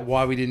ranting about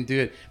why we didn't do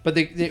it. But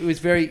it was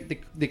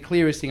the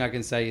clearest thing I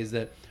can say is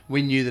that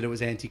we knew that it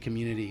was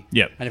anti-community.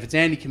 Yep. And if it's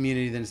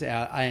anti-community, then it's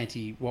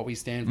anti what we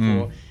stand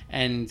for.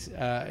 And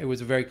it was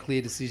a very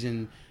clear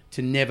decision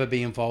to never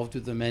be involved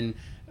with them. And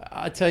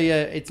I tell you,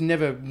 it's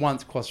never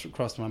once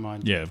crossed my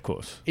mind. Yeah, of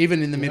course.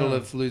 Even in the middle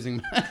of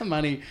losing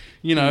money,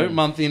 you know,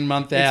 month in,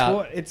 month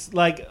out. It's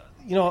like,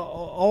 you know,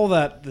 all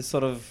that, the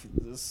sort of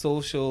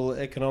social,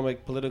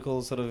 economic,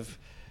 political sort of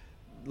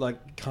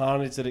like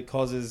carnage that it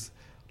causes,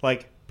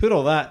 like, put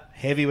all that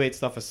heavyweight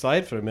stuff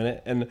aside for a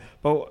minute.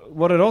 But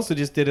what it also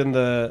just did in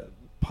the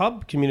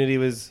pub community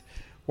was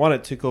one,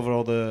 it took over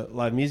all the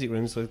live music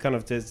rooms, so it kind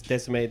of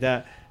decimated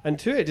that. And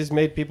two, it just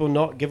made people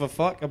not give a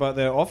fuck about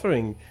their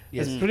offering.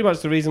 Yes. It's pretty much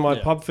the reason why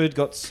pub food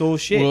got so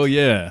shit. Well,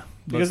 yeah.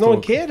 Because no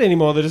one cared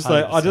anymore. They're just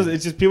like, 100%.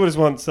 it's just people just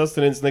want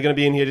sustenance, and they're going to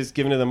be in here just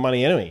giving them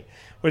money anyway.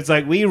 Where it's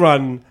like we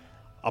run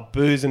a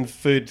booze and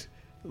food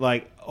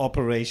like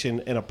operation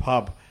in a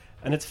pub,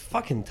 and it's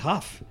fucking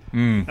tough.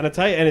 And I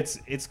tell you, and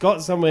it's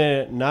got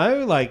somewhere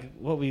now. Like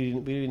what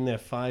we've been in there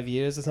 5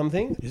 years or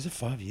something. Is it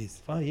 5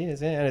 years? 5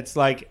 years, yeah. And it's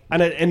like,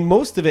 and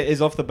most of it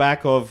is off the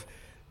back of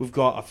we've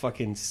got a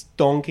fucking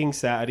stonking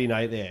Saturday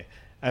night there,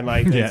 and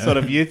like the sort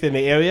of youth in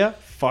the area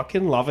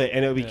fucking love it,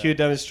 and it'll be queued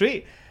down the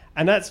street,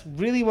 and that's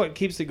really what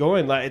keeps it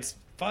going. Like it's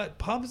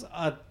pubs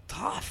are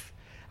tough,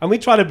 and we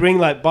try to bring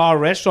like bar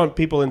restaurant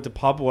people into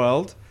pub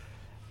world,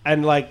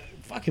 and like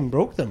fucking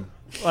broke them.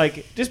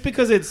 Like just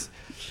because it's.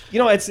 You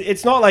know,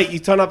 it's not like you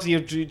turn up to your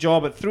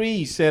job at 3,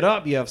 you set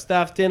up, you have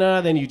staff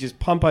dinner, then you just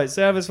pump out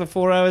service for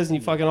 4 hours and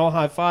you fucking all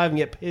high five and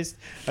get pissed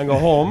and go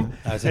home.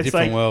 That's a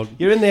different world.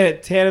 You're in there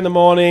at 10 in the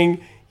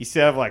morning, you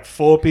serve like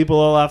 4 people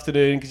all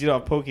afternoon because you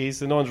don't have pokies,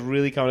 so no one's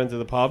really coming into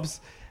the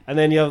pubs. And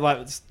then you have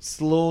like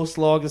slow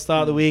slog to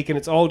start the week, and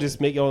it's all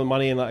just make all the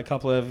money in like a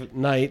couple of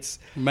nights.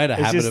 Made a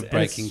It's habit just- of and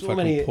breaking so fucking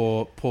many-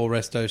 poor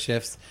resto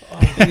chefs,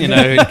 you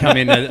know, who'd come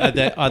in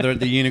either at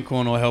the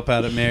Unicorn or help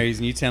out at Mary's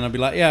Newtown. I'd be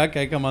like, yeah,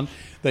 okay, come on.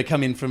 They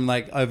come in from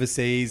like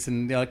overseas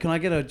and they're like, can I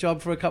get a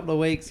job for a couple of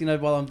weeks, you know,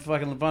 while I'm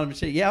fucking finding the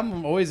shit? Yeah,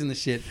 I'm always in the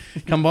shit.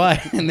 Come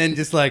by. And then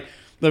just like,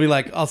 they'll be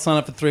like, I'll sign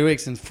up for 3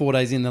 weeks, and 4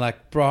 days in, they're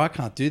like, bro, I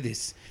can't do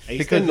this. It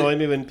used to annoy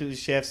me when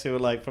chefs who were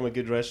like from a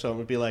good restaurant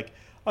would be like,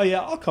 oh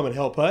yeah, I'll come and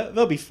help out.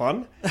 They'll be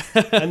fun.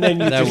 And then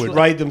you That just would-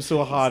 ride them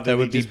so hard that that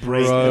would they be just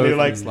break. And they're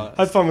like, broken.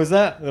 how fun was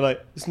that? They're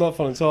like, it's not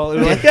fun at all.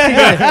 They're like,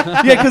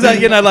 yeah. Yeah, because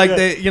you know, like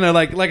they, you know,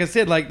 like I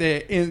said, like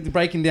they're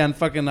breaking down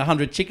fucking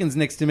 100 chickens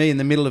next to me in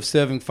the middle of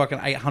serving fucking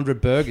 800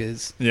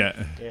 burgers. Yeah.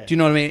 Do you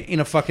know what I mean? In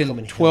a fucking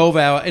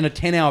 12-hour, in a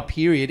 10-hour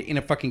period, in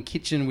a fucking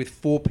kitchen with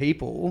 4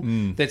 people,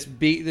 that's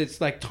big,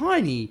 that's like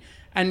tiny,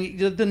 and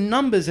the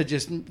numbers are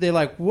just—they're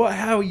like, "What?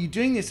 How are you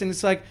doing this?" And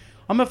it's like,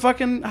 I'm a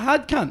fucking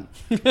hard cunt,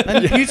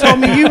 and you told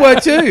me you were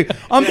too.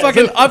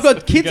 I've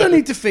got kids I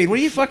need to feed. What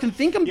do you fucking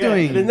think I'm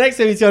doing? The next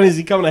time you tell me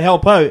he's coming to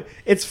help out,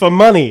 it's for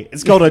money.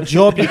 It's called a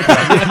job. You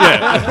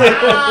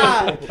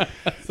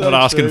Not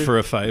asking for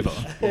a favour.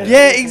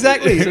 Yeah,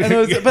 exactly. And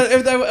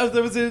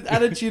there was an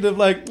attitude of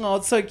like, oh,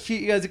 it's so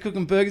cute. You guys are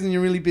cooking burgers and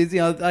you're really busy.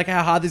 I like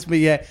how hard this be.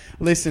 Yeah,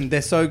 listen,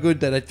 they're so good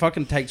that it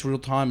fucking takes real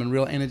time and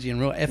real energy and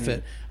real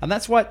effort, and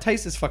that's why it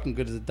tastes as fucking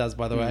good as it does.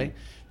 By the way,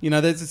 you know,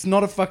 it's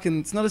not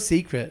a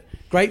secret.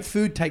 Great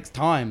food takes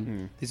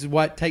time. This is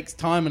why it takes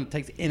time and it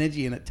takes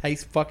energy and it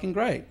tastes fucking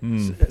great.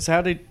 So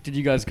how did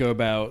you guys go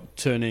about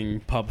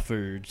turning pub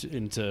food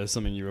into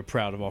something you were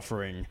proud of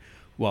offering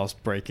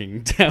whilst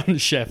breaking down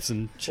chefs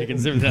and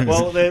chickens and everything?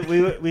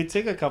 Well, we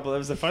took a couple. It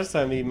was the first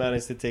time we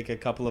managed to take a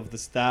couple of the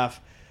staff,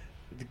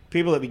 the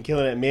people that had been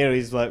killing it at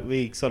Mary's. Like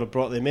we sort of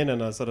brought them in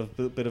on a sort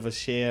of bit of a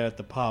share at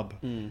the pub.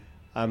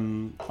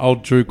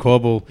 Old Drew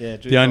Corbell, Yeah,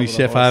 Drew the only Corbell,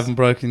 chef the I horse. haven't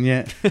broken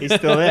yet. He's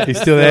still there.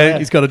 He's still there.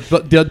 He's got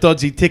a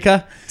dodgy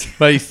ticker,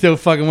 but he's still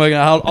fucking working.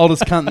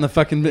 Oldest cunt in the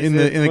fucking in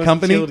the most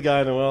company. chilled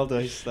guy in the world. Though.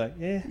 He's just like,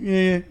 yeah.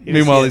 Yeah. He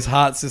Meanwhile, was- his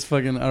heart's just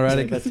fucking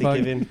erratic. That's as to fuck.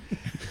 give in.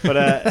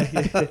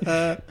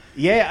 But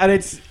yeah, and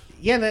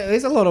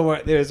there's a lot of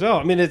work there as well.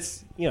 I mean,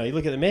 it's, you know, you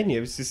look at the menu.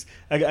 It was just,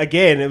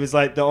 again, it was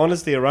like the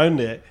honesty around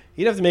it.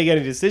 You don't have to make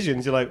any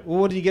decisions. You're like,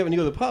 well, what do you get when you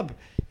go to the pub?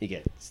 You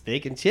get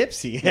steak and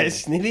chips. You get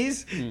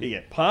schnitties. You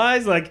get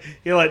pies. Like,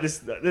 you're like this.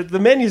 The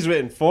menu's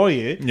written for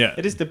you. Yeah.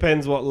 It just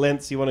depends what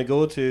lengths you want to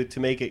go to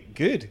make it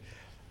good.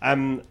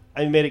 And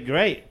made it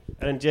great.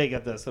 And Jake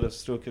had that sort of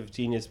stroke of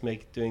genius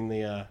doing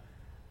the.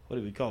 What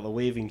do we call it? The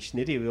waving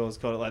schnitty. We always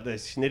call it like the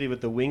schnitty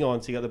with the wing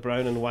on. So you got the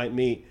brown and white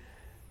meat,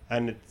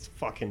 and it's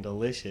fucking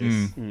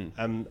delicious.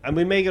 And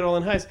we make it all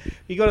in house.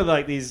 You go to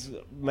like these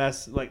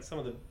like some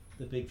of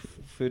the big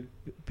food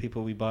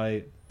people we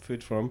buy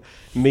food from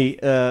meat,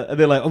 and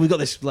they're like, oh, we got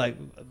this like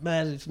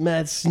mad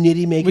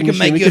snitty making. We can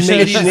machine. make your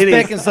make schnitty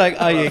spec. It's like,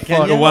 oh yeah,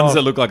 can The you? ones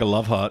that look like a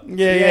love heart.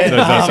 Yeah. Those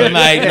Oh, are-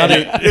 mate, not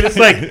it. And it's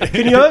like,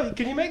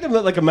 can you make them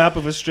look like a map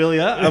of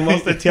Australia? And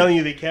whilst they're telling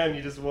you they can,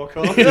 you just walk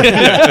off.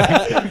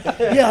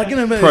 Yeah, I'm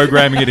gonna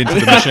Programming it into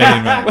the machine,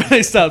 man. when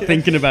they start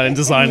thinking about it and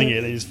designing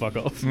it, they just fuck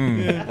off.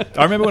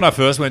 I remember when I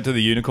first went to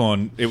the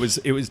Unicorn, it was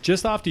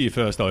just after you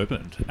first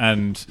opened,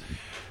 and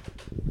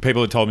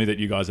people had told me that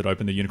you guys had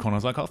opened the Unicorn. I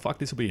was like, oh fuck,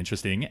 this will be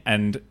interesting.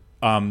 And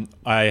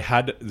I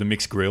had the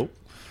mixed grill.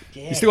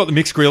 You still got the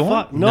mixed grill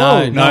on? Fuck,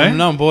 no.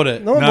 No one bought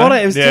it. No one bought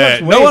it. It was too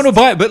much waste. No one will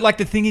buy it. But like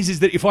the thing is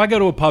that if I go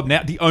to a pub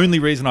now, the only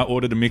reason I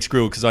ordered a mixed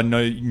grill because I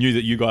knew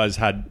that you guys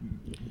had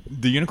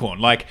the Unicorn.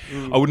 Like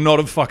I would not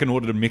have fucking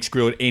ordered a mixed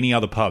grill at any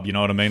other pub. You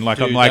know what I mean? Like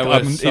Dude, I'm like,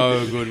 that was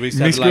so good. We used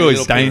to mixed have, like, grill is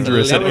little bits of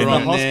dangerous. That liver was the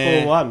on hospital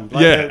there. one.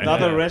 Like Yeah. the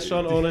other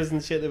restaurant owners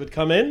and shit that would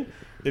come in,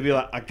 they'd be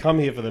like, I come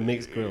here for the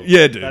mixed grill.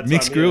 Yeah, dude, That's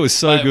mixed what I'm grill here. is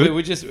so Like,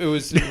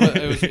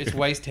 good. It's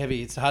waist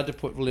heavy. It's hard to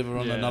put liver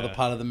on another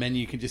part of the menu.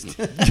 You can just,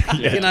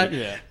 you know,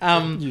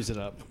 Use it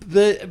up.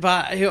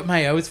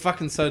 mate, it was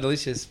fucking so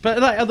delicious. But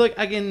like, look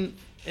again,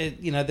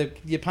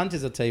 your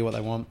punters will tell you what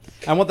they want,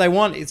 and what they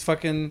want is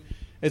fucking.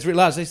 It's really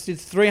large. They did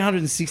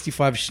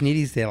 365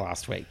 schnitties there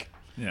last week.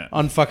 Yeah.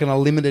 On fucking a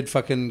limited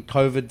fucking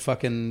COVID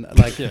fucking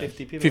like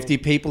 50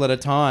 people at a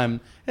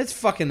time. It's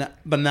fucking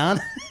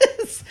bananas.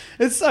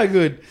 It's so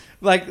good.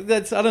 Like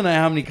I don't know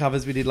how many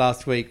covers we did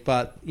last week,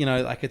 but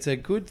like it's a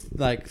good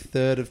like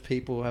third of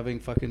people having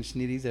fucking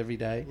schnitties every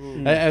day,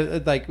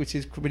 like which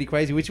is pretty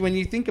crazy. Which when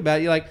you think about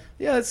it, you're like,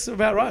 yeah, that's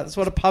about right. That's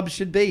what a pub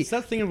should be. It's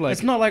that thing of like,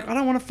 it's not like I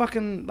don't want to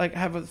fucking like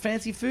have a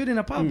fancy food in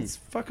a pub. It's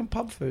fucking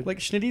pub food. like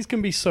schnitties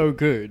can be so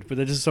good, but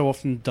they're just so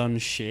often done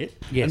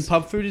shit. Yes. And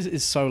pub food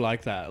is so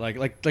like that.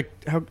 Like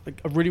how like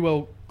a really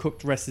well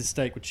cooked rested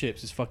steak with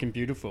chips is fucking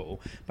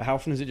beautiful, but how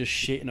often is it just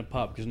shit in a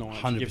pub because no one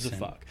actually gives a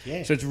fuck?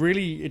 Yeah. So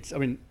I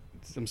mean,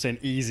 I'm saying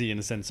easy in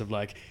the sense of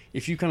like,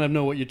 if you kind of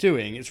know what you're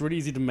doing, it's really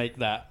easy to make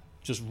that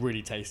just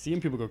really tasty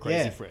and people go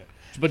crazy for it.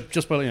 But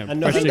just by,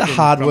 And I think the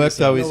hard work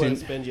though is to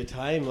spend your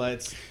time.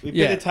 Like we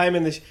put the time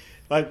in this.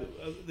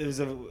 There was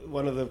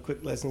one of the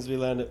quick lessons we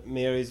learned at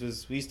Mary's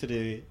was we used to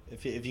do,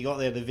 if you got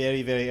there the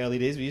very, very early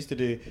days, we used to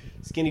do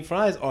skinny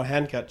fries or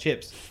hand-cut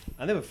chips.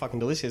 And they were fucking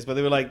delicious, but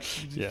they were like,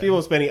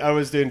 people spending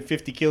hours doing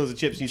 50 kilos of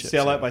chips and you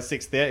sell out by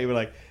 6:30. We're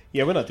like,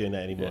 yeah, we're not doing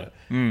that anymore.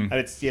 And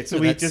it's, so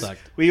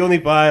we only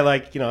buy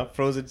like,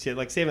 frozen chips,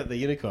 like same at the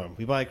Unicorn.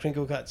 We buy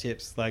crinkle cut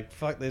chips, like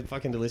they're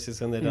fucking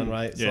delicious when they're done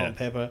right, salt and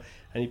pepper.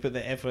 And you put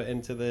the effort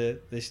into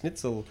the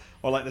schnitzel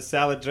or like the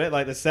salad.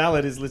 Like the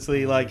salad is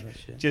literally like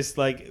just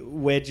like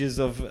wedges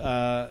of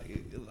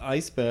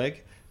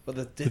iceberg, but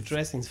the dip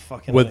dressing's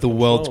fucking with the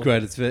world's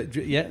greatest.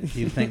 Yeah,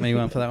 you thank me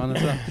one for that one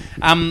as well.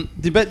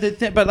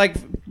 But like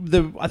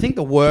I think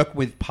the work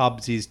with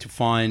pubs is to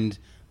find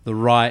the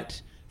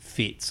right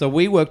fit. So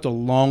we worked a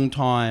long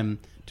time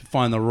to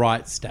find the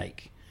right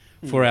steak.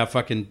 For our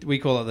fucking, we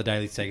call it the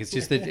daily steak. It's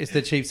just it's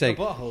the cheap steak.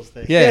 The butthole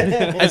steak.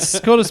 Yeah, it's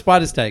called a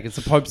spider steak. It's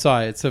a Pope's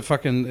eye. It's a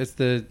fucking it's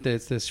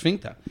the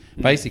sphincter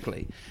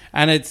basically,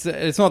 and it's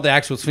not the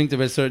actual sphincter,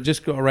 but so it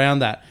just got around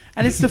that,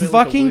 and it's the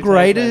fucking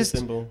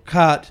greatest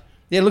cut.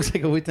 Yeah, it looks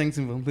like a Wu-Tang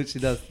symbol. It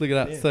literally does. Look it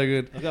up. So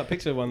good. I've got a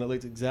picture of one that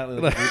looks exactly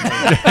like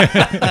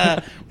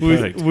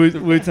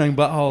Wu-Tang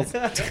buttholes.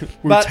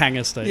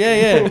 Wu-Tanger steak.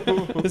 Yeah.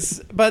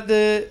 but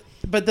the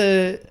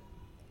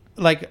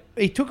like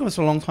it took us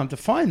a long time to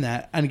find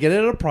that and get it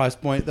at a price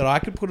point that I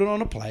could put it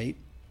on a plate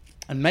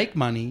and make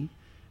money,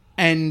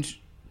 and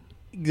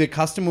the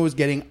customer was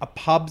getting a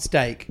pub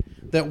steak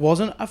that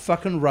wasn't a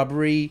fucking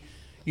rubbery,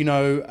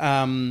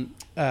 shitty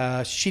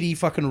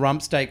fucking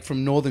rump steak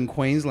from northern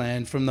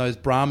Queensland from those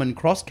Brahman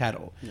cross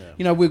cattle. Yeah.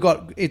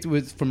 It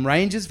was from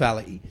Ranges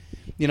Valley,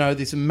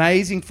 this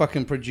amazing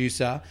fucking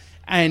producer,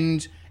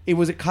 and it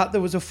was a cut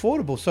that was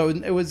affordable. So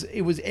it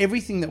was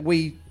everything that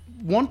we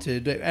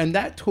wanted, and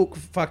that took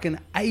fucking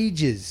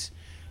ages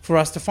for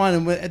us to find.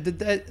 And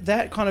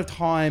that kind of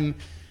time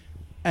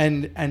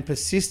and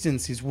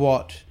persistence is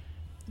what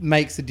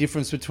makes the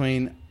difference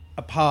between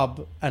a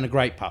pub and a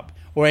great pub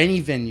or any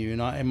venue.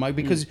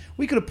 Because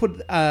we could have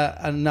put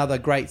another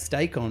great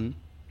steak on,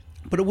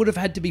 but it would have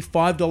had to be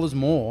 $5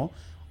 more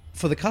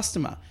for the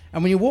customer.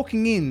 And when you're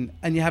walking in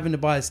and you're having to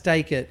buy a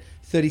steak at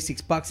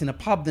 $36 in a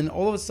pub, then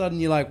all of a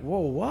sudden you're like, whoa,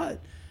 what?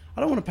 I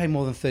don't want to pay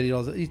more than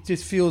 $30. It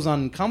just feels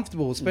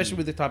uncomfortable, especially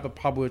with the type of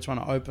pub we're trying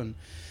to open.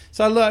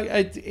 So look,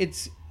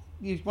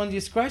 when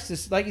you scratch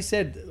this, like you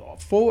said,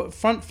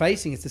 front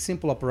facing, it's a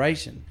simple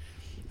operation,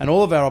 and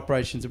all of our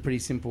operations are pretty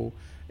simple.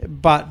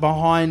 But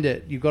behind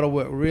it, you've got to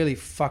work really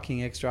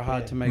fucking extra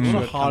hard to make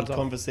sure. Hard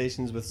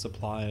conversations with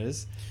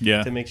suppliers,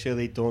 to make sure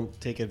they don't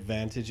take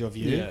advantage of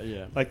you.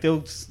 Yeah. Like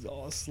they'll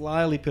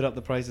slyly put up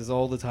the prices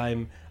all the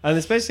time, and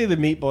especially the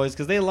meat boys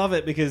because they love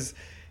it because.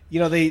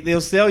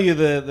 They'll sell you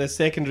the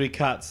secondary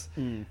cuts.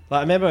 Like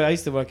I remember I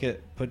used to work at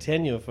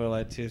Porteño for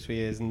like 2 or 3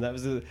 years, and that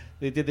was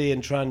they did the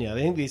entraña. I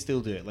think they still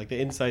do it, like the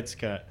inside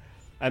skirt,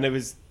 and it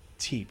was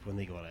cheap when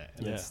they got it.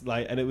 And it's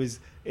like, and I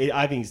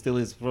think it still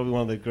is probably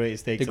one of the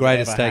greatest steaks.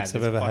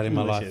 I've ever had in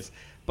my life.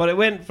 But it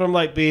went from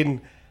like being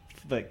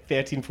like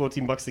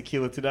 $13-14 a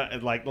kilo to that,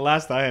 and like the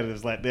last I had it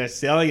was like they're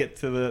selling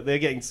it they're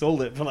getting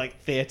sold it for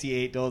like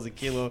 $38 a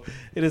kilo.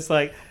 It is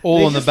like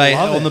all on the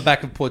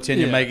back of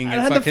Porteño making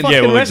it fucking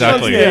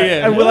exactly.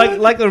 And we're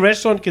like the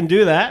restaurant can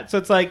do that, so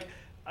it's like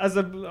as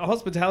a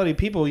hospitality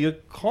people, you're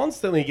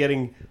constantly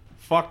getting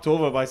fucked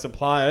over by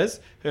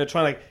suppliers who are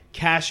trying to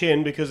cash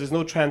in because there's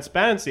no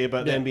transparency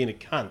about them being a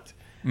cunt.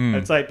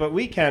 It's like, but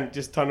we can't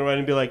just turn around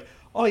and be like,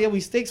 oh yeah, we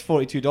steak's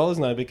 $42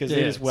 now because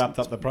they just whapped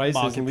up the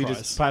prices and we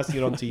just passed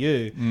it on to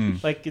you.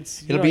 Like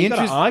it'll be interesting.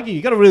 Gotta argue.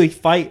 You got to really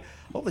fight.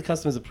 All the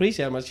customers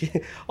appreciate how much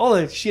all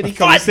the shitty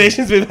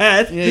conversations we've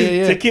had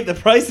to keep the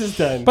prices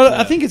down. But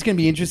I think it's going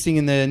to be interesting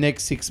in the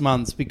next 6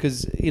 months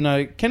because Kenny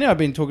and I've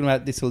been talking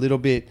about this a little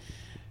bit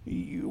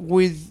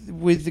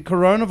with the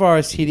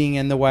coronavirus hitting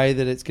and the way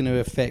that it's going to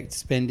affect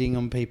spending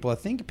on people. I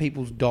think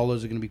people's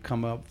dollars are going to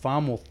become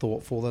far more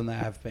thoughtful than they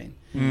have been.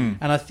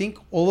 And I think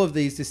all of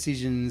these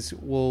decisions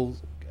will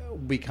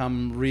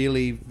become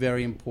really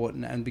very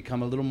important and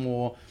become a little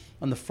more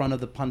on the front of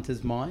the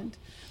punter's mind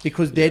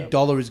because their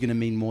dollar is going to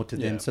mean more to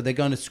them. So they're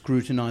going to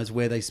scrutinize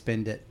where they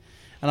spend it.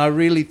 And I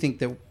really think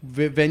that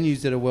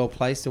venues that are well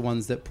placed are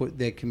ones that put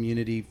their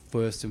community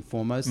first and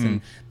foremost, and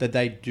that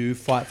they do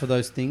fight for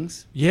those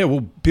things. Yeah,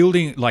 well,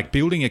 building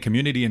a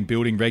community and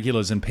building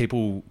regulars and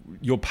people,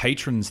 your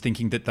patrons,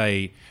 thinking that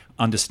they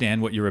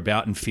understand what you're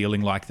about and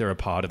feeling like they're a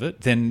part of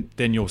it, then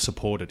you're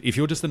supported. If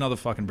you're just another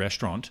fucking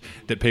restaurant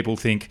that people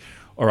think,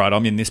 all right,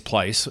 I'm in this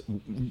place,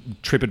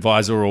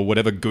 TripAdvisor or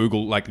whatever,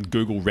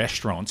 Google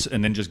restaurants,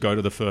 and then just go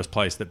to the first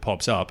place that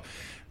pops up,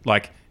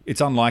 like, it's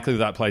unlikely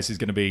that place is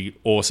going to be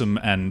awesome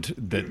and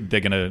that they're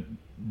going to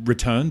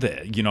return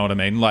there. You know what I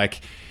mean? Like,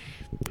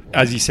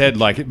 as you said,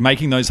 like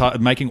making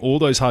all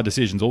those hard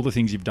decisions, all the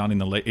things you've done in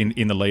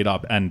the lead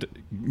up, and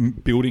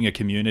building a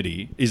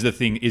community is the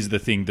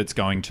thing that's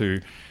going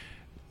to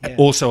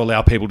also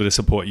allow people to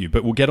support you.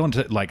 But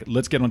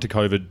let's get onto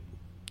COVID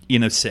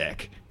in a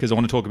sec, because I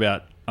want to talk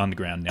about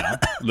Underground now.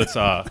 Let's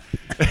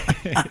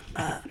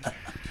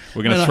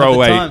we're going to throw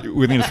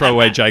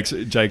away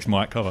Jake's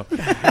mic cover. Do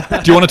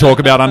you want to talk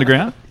about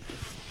Underground?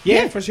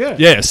 Yeah, for sure.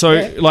 Yeah,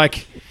 so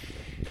like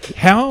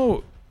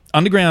how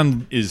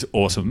Underground is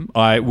awesome.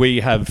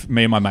 Me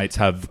and my mates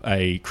have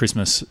a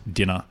Christmas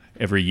dinner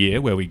every year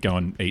where we go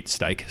and eat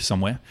steak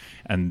somewhere,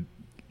 and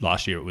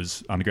last year it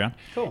was Underground.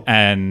 Cool.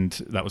 And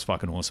that was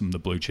fucking awesome. The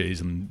blue cheese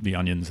and the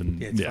onions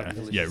and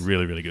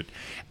really, really good.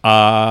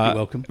 You're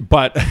welcome.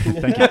 But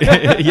thank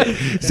you.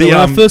 So when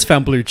I first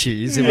found blue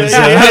cheese, it was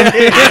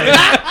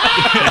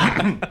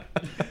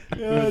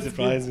It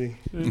surprised me.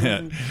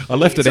 Yeah. I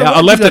left it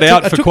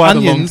out for quite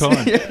onions, a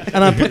long time.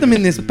 And I put them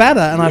in this batter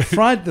and I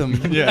fried them.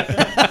 Yeah.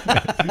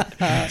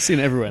 seen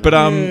it everywhere. But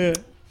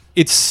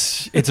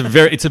it's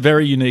a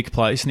very unique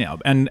place now,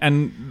 and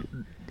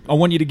I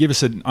want you to give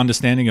us an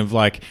understanding of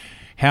like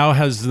how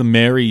has the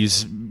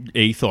Mary's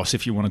ethos,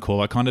 if you want to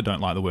call it. I kind of don't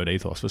like the word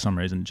ethos for some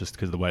reason, just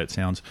because of the way it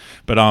sounds.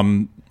 But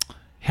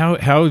how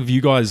have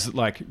you guys,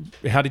 like,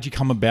 how did you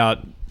come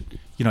about,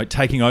 you know,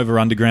 taking over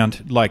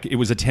Underground? Like, it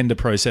was a tender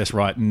process,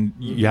 right? And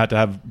you had to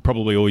have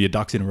probably all your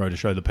ducks in a row to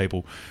show the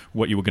people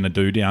what you were going to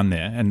do down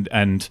there,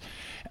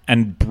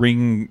 and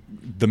bring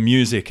the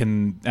music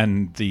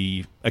and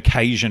the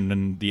occasion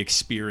and the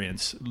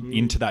experience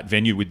into that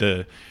venue with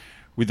the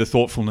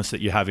thoughtfulness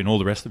that you have in all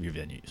the rest of your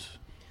venues.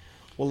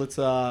 Well, it's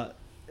a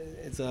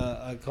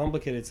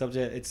complicated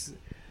subject. It's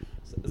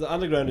the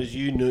Underground as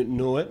you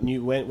know it.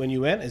 When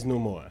you went is no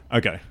more.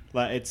 Okay.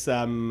 Like it's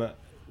that's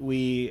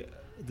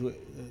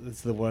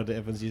the word that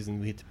everyone's using.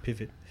 We had to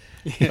pivot.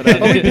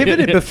 But, we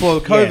pivoted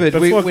before COVID.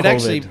 Before We'd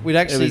COVID.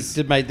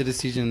 actually made the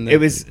decision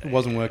that it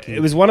wasn't working.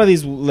 It was one of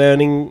these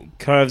learning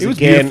curves. It was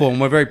again. beautiful,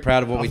 and we're very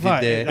proud of what we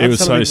did there. It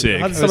was so sick.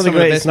 Had some of the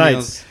greatest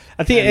nights.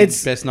 I think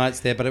it's best nights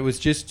there, but it was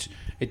just.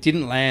 It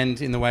didn't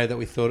land in the way that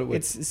we thought it would.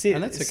 And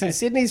that's okay.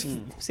 Sydney's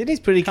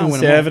pretty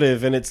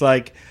conservative, and it's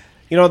like,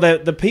 you know,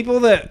 the people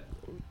that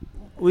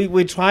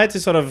we try to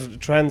sort of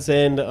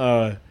transcend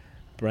our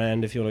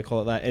brand, if you want to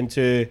call it that,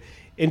 into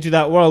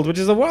that world, which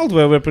is a world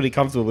where we're pretty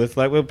comfortable with.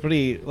 Like we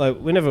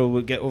never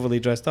would get overly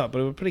dressed up,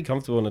 but we're pretty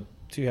comfortable in a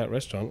two-hat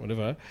restaurant,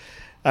 whatever.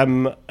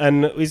 And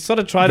we sort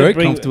of try to bring...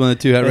 Very comfortable in a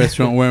two-hat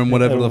restaurant wearing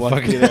whatever the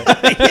fuck...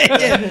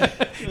 yeah.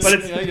 But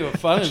it's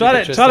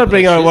try to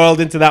bring our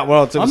world into that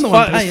world. So it was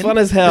fun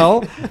as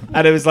hell,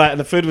 and it was like, and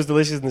the food was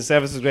delicious, and the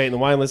service was great, and the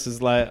wine list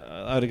was like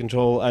out of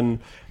control. And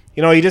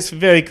you know, you just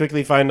very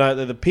quickly find out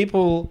that the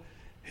people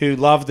who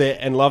loved it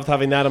and loved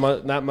having that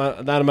amount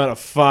of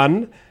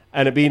fun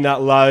and it being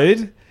that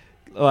loud,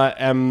 like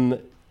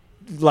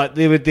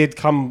they'd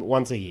come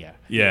once a year.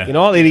 Yeah, you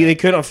know, they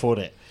couldn't afford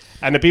it.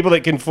 And the people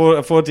that can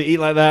afford to eat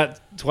like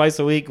that twice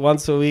a week,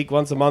 once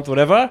a month,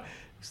 whatever,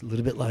 it's a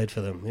little bit loud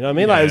for them. You know what I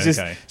mean? Yeah, like it was just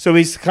so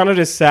we kind of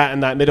just sat in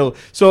that middle.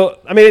 So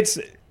I mean,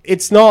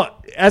 it's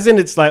not as in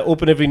it's like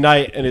open every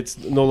night and it's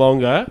no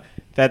longer.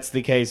 That's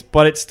the case,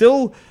 but it's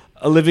still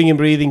a living and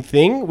breathing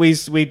thing. We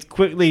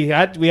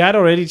had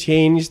already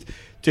changed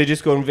to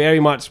just going very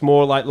much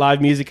more like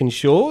live music and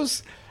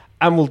shows,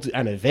 and we'll do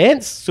and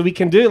events. So we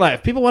can do like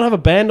if people want to have a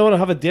band on or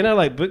have a dinner,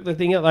 like book the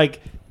thing at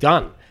like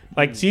done.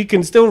 Like so you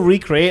can still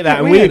recreate that,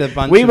 and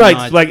we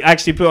might like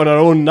actually put on our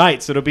own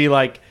nights. So it'll be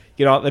like,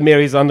 you know, the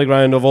Mary's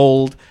Underground of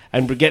old,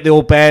 and get the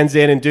old bands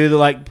in and do the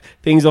like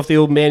things off the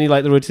old menu,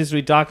 like the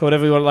Rotisserie Duck or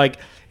whatever you want. Like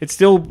it's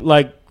still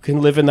like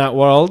can live in that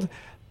world,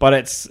 but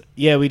it's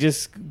we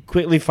just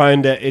quickly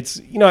found that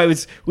it's, you know,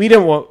 we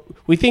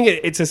think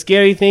it's a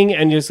scary thing,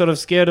 and you're sort of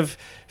scared of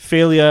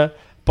failure,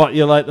 but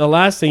you're like the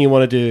last thing you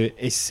want to do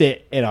is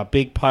sit in a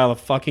big pile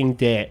of fucking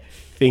debt,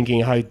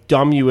 thinking how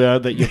dumb you were,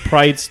 that your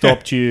pride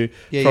stopped you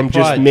from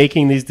just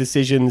making these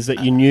decisions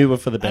that you knew were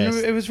for the best.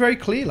 And it was very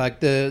clear. Like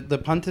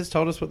the punters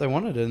told us what they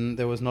wanted, and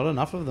there was not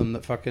enough of them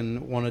that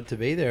fucking wanted to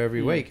be there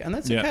every week, and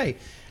that's okay.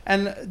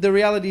 And the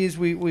reality is,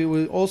 we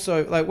were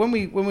also like when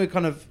we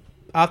kind of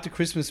after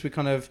Christmas we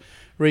kind of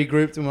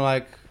regrouped and we're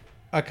like,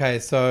 okay,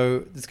 so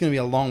there's going to be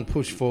a long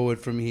push forward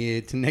from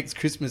here to next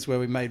Christmas where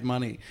we made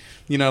money,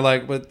 you know,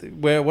 like what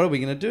are we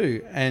going to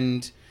do?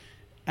 And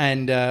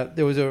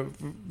there was a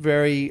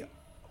very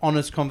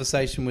honest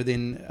conversation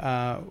within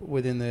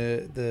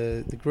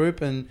the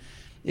group, and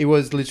it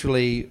was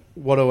literally,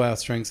 what are our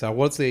strengths are?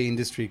 What's the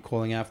industry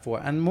calling out for?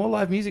 And more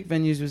live music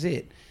venues was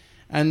it.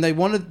 And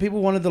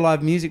people wanted the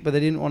live music, but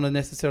they didn't want to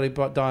necessarily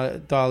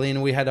dial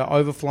in. We had an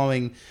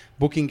overflowing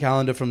booking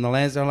calendar from the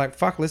lands. They're like,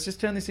 fuck, let's just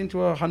turn this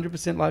into a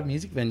 100% live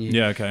music venue.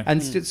 Yeah, okay.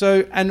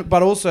 And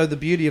but also the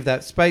beauty of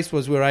that space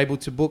was we were able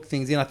to book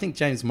things in. I think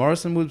James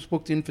Morrison was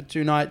booked in for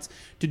 2 nights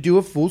to do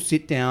a full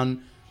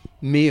sit-down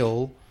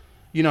meal,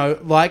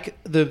 like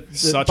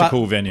such a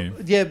cool venue.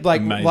 Yeah,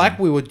 Amazing. like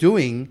we were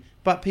doing,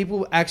 but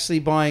people actually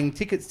buying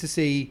tickets to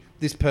see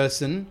this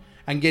person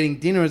and getting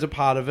dinner as a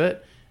part of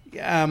it.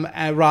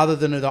 Rather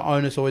than the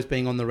onus always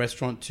being on the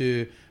restaurant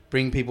to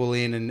bring people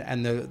in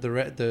and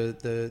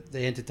the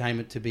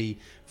entertainment to be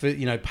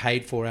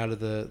paid for out of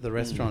the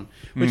restaurant,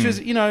 which was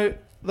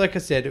like I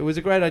said, it was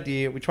a great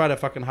idea. We tried our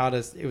fucking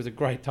hardest. It was a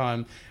great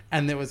time,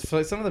 and it was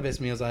some of the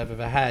best meals I've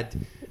ever had.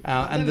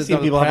 And the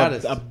people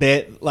proudest. have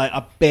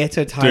a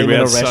better time Dude, we in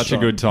a had restaurant. such a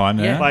good time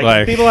there. Yeah.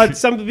 Like people had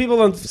some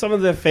people on some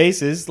of their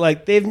faces,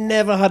 like they've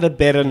never had a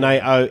better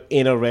night out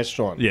in a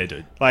restaurant. Yeah,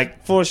 dude.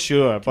 Like for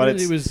sure. But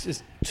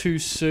it's too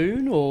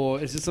soon, or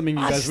is it something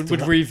you guys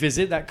would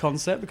revisit that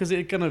concept, because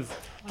it kind of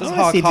does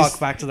Honestly, hark just-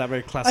 back to that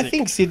very classic. I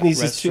think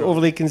Sydney's is too restaurant.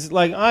 overly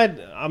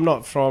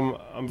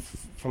I'm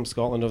from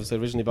Scotland obviously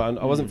originally,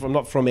 but I'm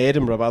not from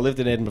Edinburgh, but I lived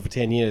in Edinburgh for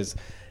 10 years.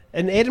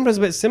 And Edinburgh's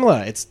a bit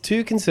similar. It's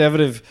too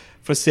conservative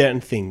for certain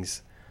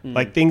things.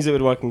 Like things that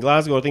would work in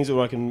Glasgow or things that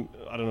would work in,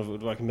 I don't know if it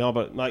would work in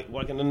Melbourne, but like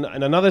working in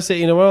another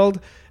city in the world,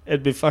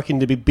 it'd be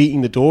fucking to be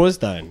beating the doors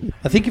down.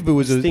 I think if it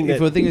was I think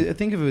if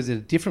it was in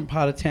a different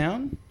part of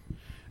town,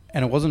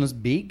 and it wasn't as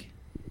big,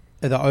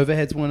 the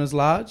overheads weren't as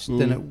large,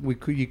 then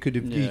you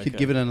could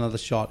give it another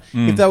shot.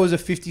 If that was a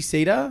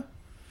 50-seater,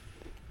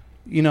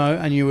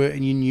 and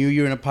you knew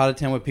you were in a part of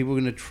town where people were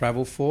going to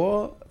travel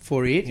for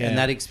it and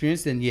that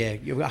experience, then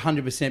you're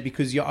 100%,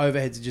 because your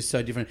overheads are just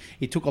so different.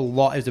 It took a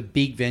lot. It was a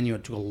big venue.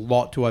 It took a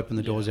lot to open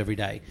the doors every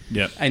day.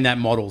 Yep. In that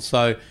model,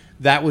 so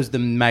that was the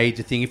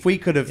major thing. If we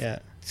could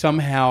have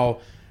somehow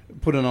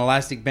put an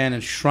elastic band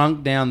and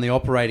shrunk down the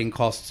operating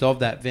costs of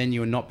that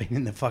venue and not been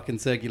in the fucking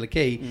Circular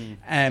Quay,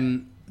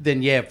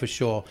 then yeah, for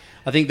sure.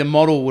 I think the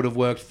model would have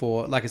worked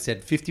for, like I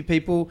said, 50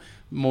 people,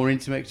 more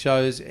intimate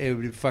shows. It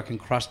would have fucking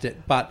crushed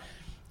it. But,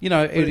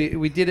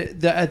 we did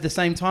it at the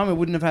same time. It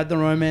wouldn't have had the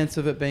romance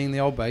of it being the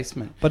old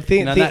basement. But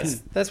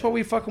that's what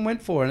we fucking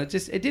went for. And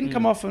it didn't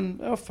come off and,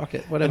 oh, fuck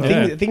it,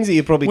 whatever. Things that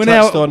you probably We're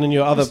touched now- on in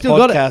your other still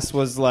got it. podcast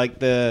was like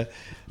the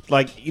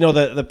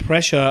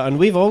pressure, and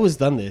we've always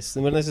done this.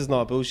 I mean, this is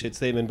not a bullshit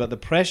statement, but the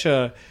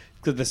pressure,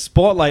 the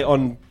spotlight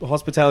on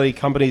hospitality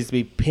companies to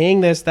be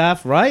paying their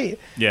staff right.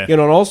 Yeah. And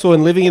also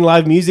in living in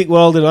live music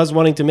world and us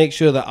wanting to make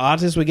sure that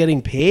artists were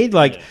getting paid.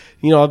 Like,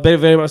 very,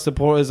 very much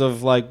supporters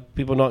of like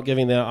people not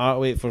giving their art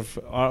away for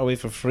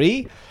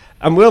free.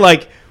 And we're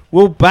like,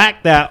 we'll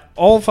back that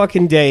all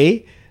fucking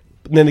day.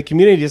 And then the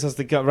community just has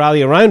to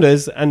rally around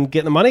us and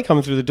get the money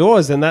coming through the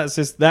doors. And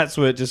that's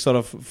where it just sort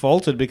of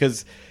faltered,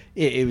 because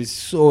it was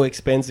so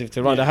expensive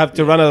to run. To have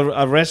to run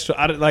a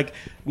restaurant,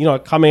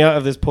 coming out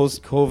of this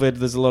post-COVID,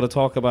 there's a lot of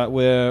talk about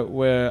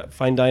where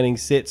fine dining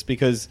sits,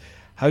 because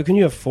how can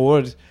you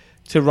afford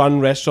to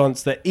run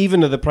restaurants that,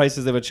 even at the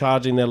prices they were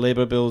charging their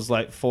labor bills,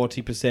 like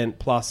 40%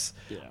 plus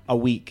a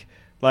week?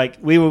 Like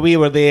we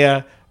were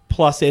there,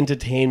 plus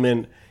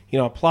entertainment,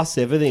 plus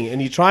everything,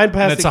 and you try and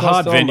pass. And it's the a cost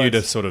hard on, venue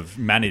but to sort of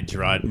manage,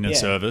 right? In a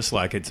service,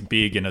 like it's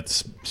big and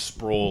it's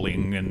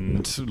sprawling,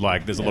 and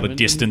like there's a lot of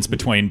distance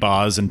between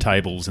bars and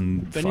tables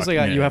and Venues like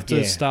that, you have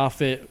to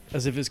staff it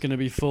as if it's going to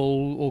be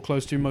full or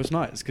close to most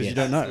nights, because you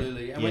don't know.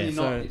 Absolutely. And when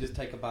you're not, you just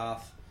take a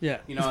bath. Yeah.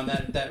 And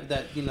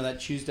that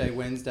Tuesday,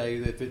 Wednesday,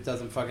 if it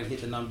doesn't fucking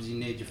hit the numbers you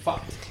need, you're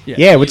fucked.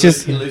 Yeah, which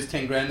is you lose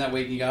 10 grand that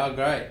week, and you go, oh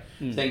great,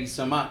 thank you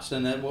so much.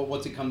 And then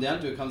what's it come down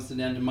to? It comes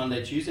down to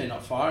Monday, Tuesday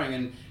not firing.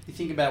 And you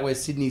think about where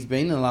Sydney's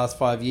been in the last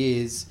 5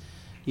 years,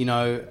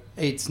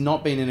 it's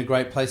not been in a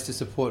great place to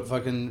support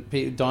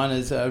fucking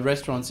diners,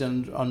 restaurants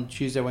on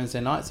Tuesday,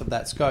 Wednesday nights of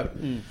that scope.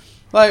 We've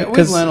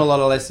learned a lot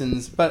of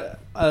lessons, but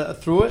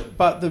through it.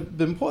 But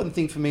the important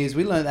thing for me is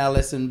we learned our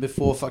lesson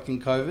before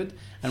fucking COVID,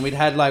 and we'd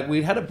had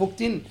it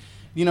booked in.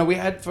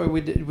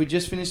 We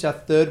just finished our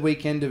third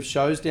weekend of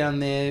shows down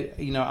there.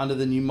 Under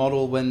the new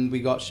model when we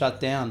got shut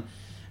down,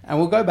 and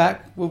we'll go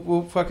back.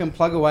 We'll fucking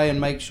plug away and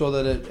make sure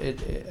that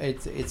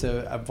it's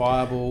a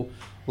viable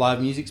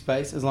live music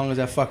space, as long as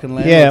our fucking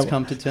landlords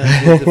come to terms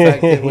with the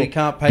fact that we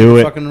can't pay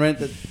the fucking rent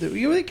that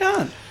we really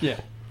can't. Yeah.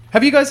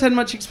 Have you guys had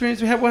much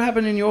experience? What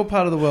happened in your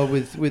part of the world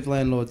with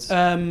landlords?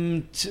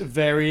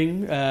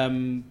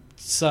 Varying.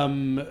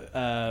 Some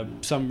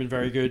have been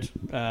very good.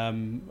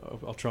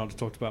 I'll try not to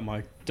talk about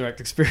my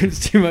direct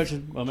experience too much.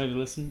 Well, maybe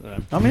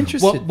listen. I'm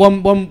interested.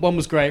 One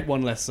was great,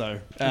 one less so.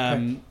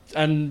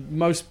 And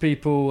most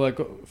people, I've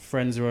got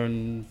friends who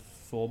own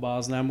 4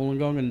 bars in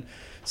Wollongong, and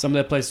some of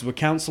their places were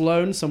council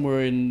owned. Some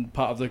were in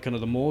part of the kind of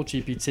the mall,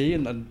 GPT,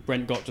 and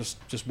rent got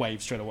just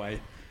waived straight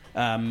away.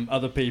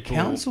 Other people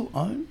Council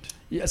owned?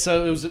 Yeah,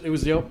 so it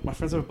was the old, my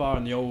friends have a bar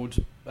in the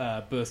old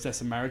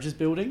Birthdays and Marriages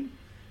building,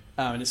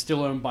 and it's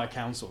still owned by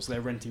council, so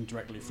they're renting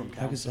directly from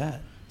council. How is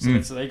that?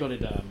 So they got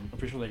it. I'm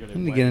pretty sure they got it.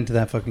 Let me get into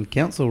that fucking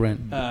council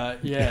rent.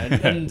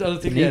 And other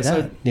things. Need Yeah,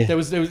 so that. Yeah. there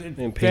was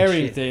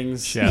varying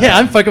things. Yeah,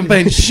 I'm fucking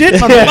paying shit,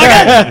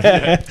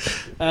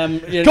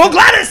 motherfucker. Call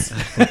Gladys.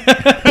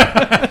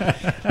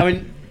 I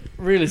mean,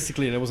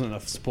 realistically, there wasn't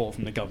enough support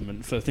from the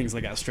government for things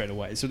like that straight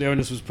away. So the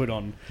onus was put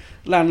on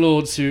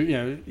landlords who,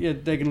 they're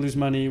going to lose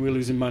money, we're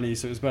losing money.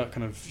 So it was about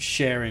kind of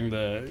sharing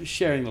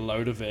the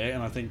load of it.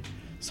 And I think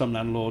some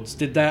landlords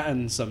did that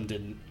and some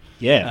didn't.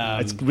 Yeah,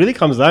 it really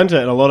comes down to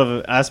it in a lot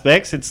of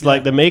aspects. It's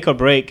like the make or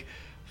break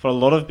for a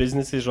lot of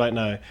businesses right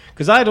now.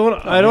 Because I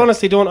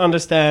honestly don't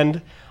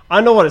understand. I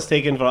know what it's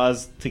taken for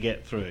us to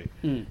get through.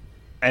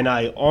 And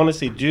I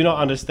honestly do not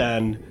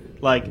understand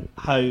like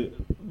how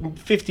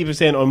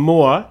 50% or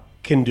more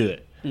can do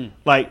it.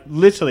 Like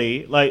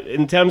literally, like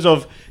in terms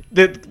of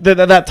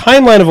that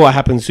timeline of what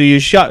happened. So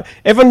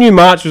everyone knew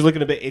March was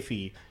looking a bit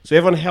iffy. So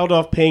everyone held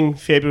off paying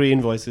February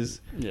invoices.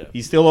 Yeah.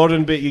 You still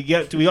ordering, but we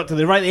got to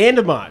the end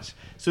of March.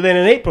 So then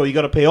in April, you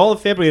got to pay all of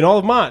February and all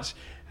of March.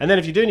 And then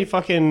if you're doing your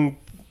fucking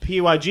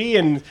PYG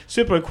and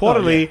super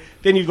quarterly,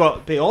 then you've got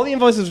to pay all the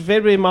invoices for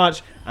February and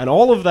March and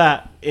all of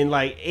that in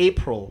like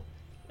April.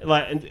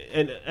 Like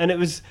and it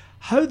was,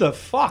 how the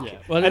fuck? Yeah.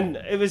 Well, and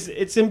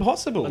it's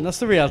impossible. And that's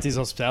the reality of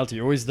hospitality.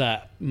 You're always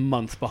that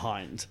month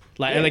behind.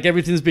 Like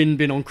everything's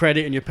been on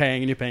credit and you're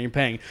paying.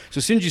 So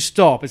as soon as you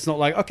stop, it's not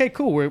like, okay,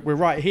 cool, we're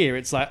right here.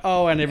 It's like,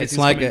 oh, and everything's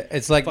slamming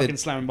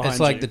behind. It's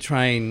like the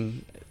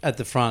train at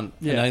the front,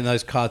 in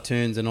those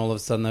cartoons, and all of a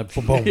sudden they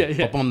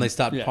they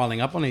start piling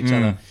up on each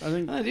other. I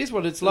think it is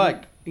what it's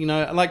like.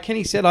 Like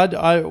Kenny said,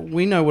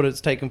 we know what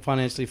it's taken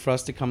financially for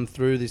us to come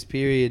through this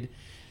period,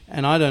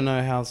 and I don't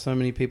know how so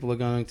many people are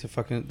going to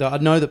fucking. I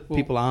know that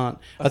people aren't.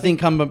 I think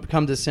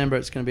come December,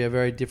 it's going to be a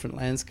very different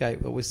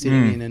landscape that we're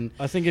sitting in. And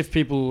I think a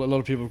lot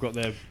of people have got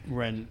their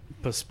rent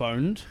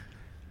postponed,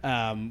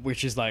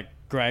 which is like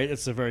great.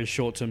 It's a very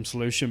short term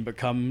solution, but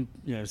come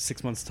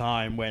 6 months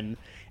time when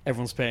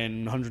everyone's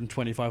paying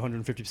 125,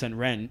 150%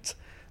 rent,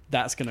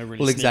 that's going to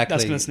really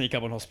that's going to sneak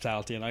up on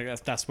hospitality, and I guess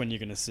that's when you're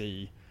going to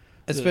see,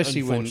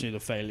 unfortunately, the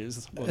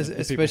failures.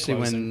 Especially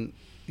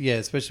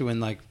when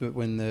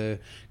the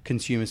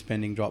consumer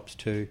spending drops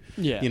too.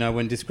 Yeah.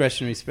 When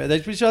discretionary spend,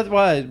 which is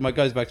why it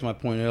goes back to my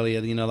point earlier.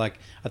 I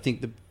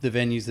think the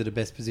venues that are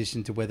best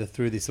positioned to weather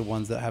through this are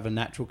ones that have a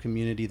natural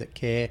community that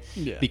care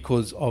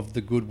because of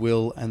the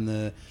goodwill and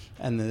the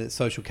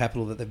social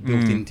capital that they've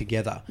built in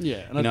together.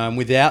 Yeah. And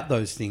without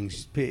those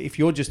things, if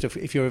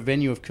you're a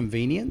venue of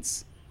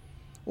convenience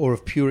or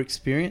of pure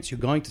experience, you're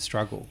going to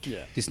struggle.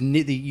 Yeah.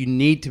 You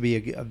need to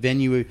be a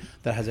venue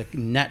that has a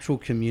natural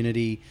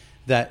community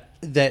that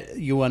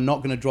you are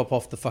not going to drop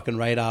off the fucking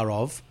radar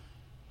of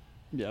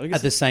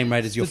at the same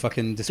rate as your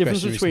fucking discretionary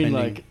spending. Difference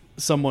between like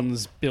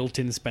someone's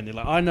built-in spending.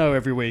 Like I know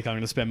every week I'm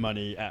going to spend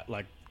money at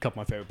like a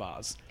couple of my favorite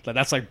bars. Like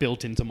that's like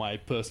built into my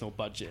personal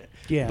budget.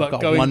 Yeah, but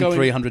I've got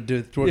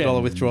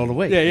 $300 withdrawal a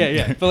week.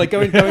 Yeah. But like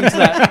going to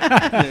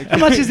that. How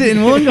much is it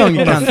in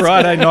Wollongong? On a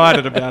Friday night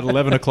at about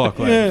 11 o'clock.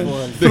 Like,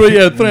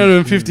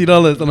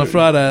 $350 on a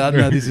Friday. I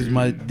know this is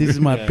my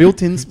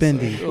built-in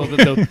spending. Or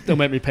they'll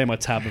make me pay my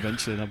tab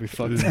eventually, and I'll be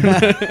fucked.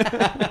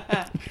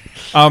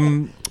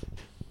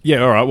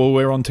 Yeah, all right. Well,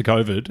 we're on to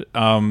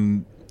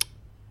COVID.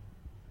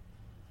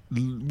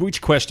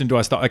 Which question do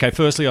I start? Okay,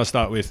 firstly, I'll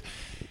start with,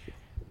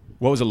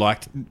 what was it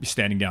like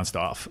standing down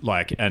staff?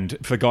 Like, and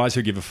for guys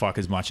who give a fuck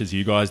as much as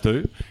you guys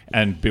do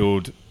and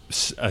build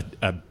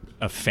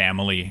a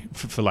family,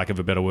 for lack of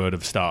a better word,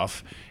 of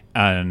staff.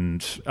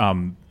 And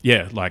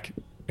like,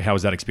 how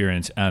was that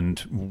experience? And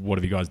what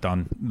have you guys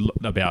done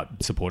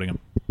about supporting them?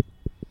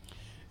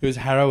 It was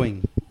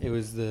harrowing. It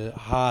was the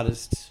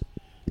hardest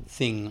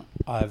thing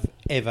I've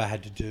ever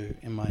had to do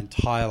in my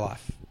entire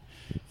life.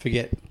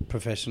 Forget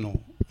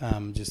professional.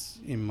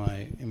 Just in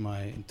my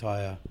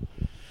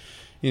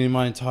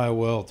entire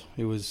world,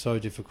 it was so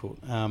difficult.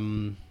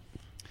 It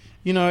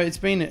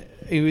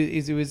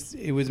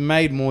was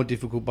made more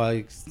difficult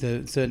by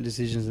certain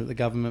decisions that the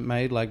government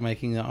made, like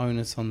making the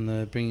onus on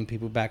the bringing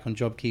people back on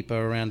JobKeeper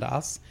around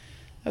us.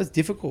 That was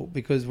difficult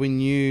because we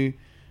knew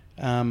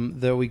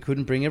that we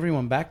couldn't bring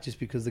everyone back just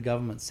because the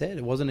government said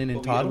it wasn't an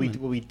entitlement.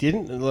 We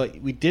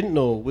didn't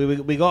know.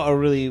 We got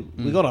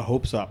our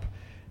hopes up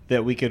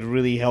that we could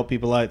really help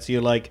people out. So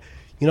you're like,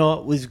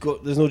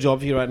 there's no job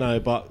for you right now,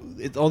 but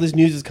all this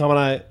news is coming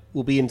out.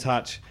 We'll be in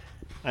touch,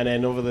 and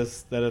then over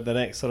the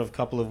next sort of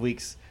couple of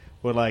weeks,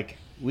 we're like,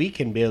 we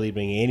can barely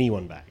bring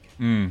anyone back.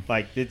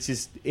 Like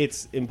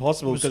it's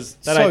impossible because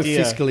that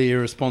idea fiscally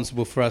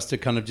irresponsible for us to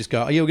kind of just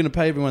go, we're going to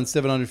pay everyone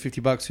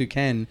 $750 who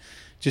can.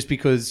 Just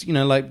because,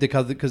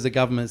 because the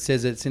government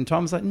says it's in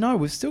time. It's like, no,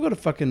 we've still got to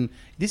fucking...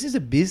 This is a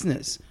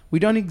business. We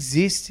don't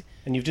exist.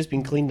 And you've just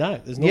been cleaned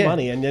out. There's no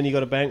money. And then you got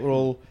to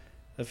bankroll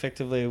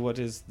effectively what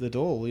is the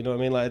dole. You know what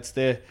I mean? Like,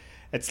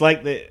 it's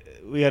like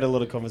we had a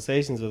lot of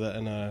conversations with it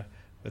and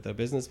with our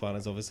business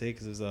partners, obviously,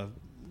 because it was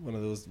one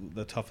of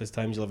the toughest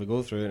times you'll ever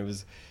go through. And it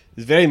was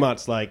very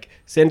much like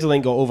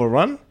Centrelink got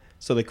overrun.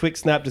 So the quick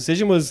snap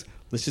decision was,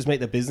 let's just make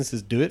the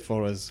businesses do it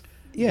for us.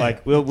 Yeah,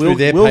 Like we'll through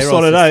their sort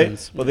payroll it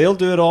systems. out, but they'll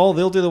do it all.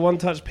 They'll do the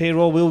one-touch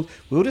payroll.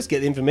 We'll just get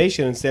the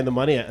information and send the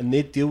money out, and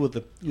they deal with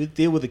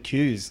the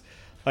queues.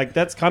 Like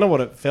that's kind of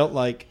what it felt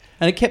like.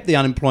 And it kept the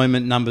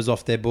unemployment numbers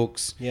off their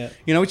books. Yeah.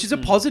 You know, which is a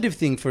positive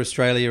thing for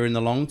Australia in the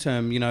long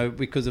term, you know,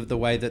 because of the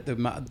way that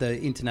the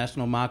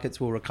international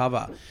markets will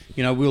recover.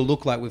 You know, we'll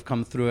look like we've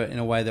come through it in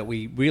a way that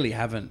we really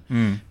haven't.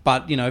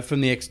 But, you know,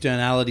 from the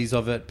externalities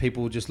of it,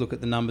 people will just look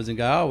at the numbers and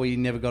go, oh, well, you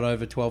never got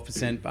over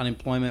 12%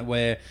 unemployment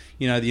where,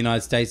 you know, the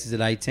United States is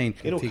at 18.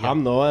 It'll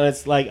come though, and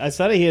it's like I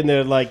started hearing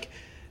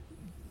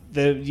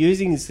they're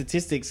using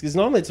statistics because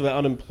normally it's about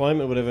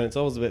unemployment or whatever, and it's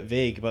always a bit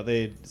vague, but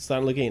they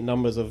start looking at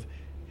numbers of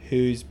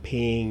who's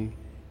paying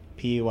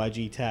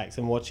PAYG tax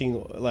and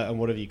watching, like, and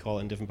whatever you call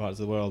it in different parts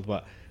of the world,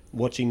 but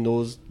watching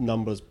those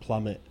numbers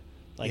plummet.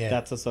 Like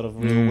that's a sort of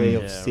real way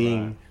of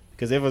seeing,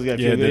 because everyone's got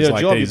if you're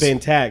a job, you're paying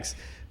tax.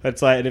 But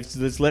it's like, and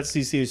if let's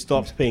see who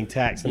stops paying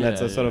tax, and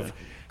that's a sort of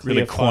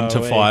really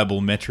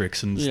quantifiable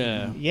metrics and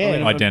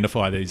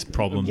identify these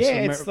problems.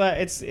 Yeah, it's like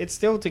it's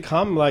still to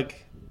come.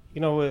 Like,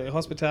 you know,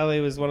 hospitality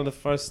was one of the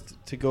first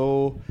to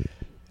go.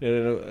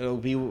 It'll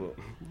be one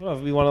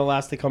of the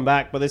last to come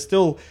back, but there's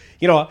still,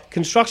 you know,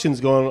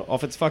 construction's going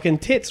off its fucking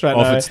tits right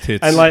now. Off its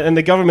tits. And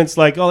the government's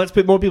like, oh, let's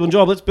put more people in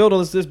job. Let's build all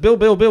this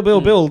build.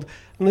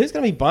 And who's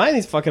going to be buying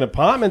these fucking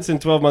apartments in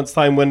 12 months'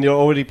 time when you're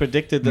already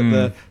predicted that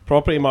the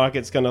property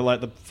market's going to,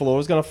 like, the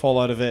floor's going to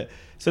fall out of it?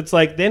 So it's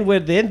like, then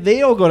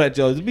they all got at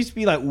jobs. There used to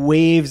be like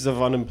waves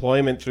of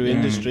unemployment through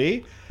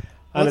industry.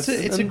 Well, it's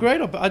a great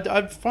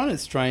I find it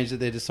strange that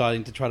they're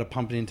deciding to try to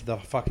pump it into the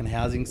fucking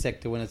housing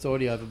sector when it's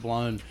already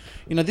overblown.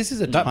 You know, this is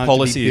a time that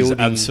policy to be is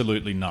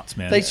absolutely nuts,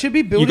 man. They should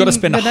be building. You've got to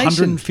spend the nation.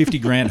 150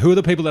 grand. Who are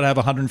the people that have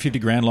 150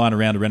 grand lying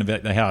around to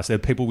renovate their house? They're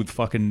people with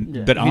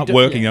fucking that aren't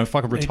working. You know,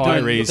 fucking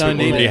retirees who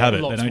already have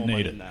it. They don't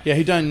need it. Yeah,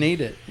 who don't need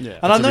it. Yeah.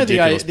 And I know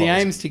the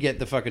aim's to get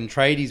the fucking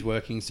tradies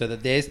working so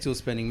that they're still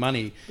spending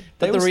money.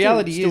 But the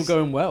reality is still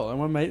going well. And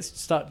my mate just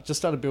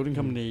started a building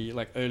company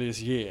like earlier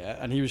this year,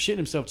 and he was shitting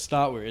himself to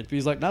start with. But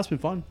he's like, "Nah, it's been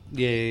fine."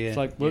 Yeah. It's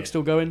like work's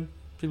still going.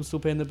 People still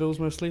paying their bills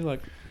mostly.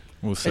 Like,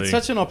 we'll see. It's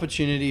such an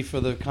opportunity for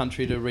the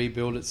country to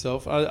rebuild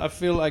itself. I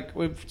feel like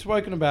we've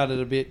spoken about it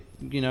a bit,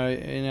 you know,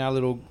 in our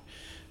little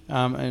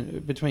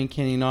between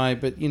Kenny and I.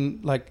 But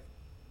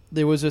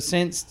there was a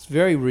sense,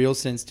 very real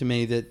sense to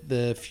me, that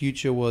the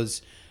future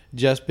was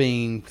just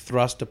being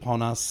thrust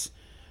upon us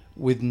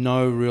with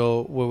no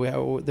real.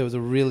 There was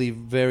a really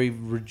very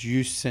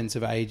reduced sense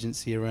of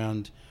agency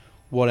around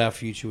what our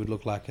future would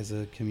look like as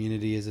a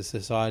community, as a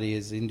society,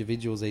 as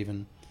individuals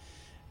even.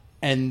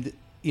 And,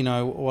 you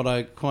know, what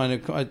I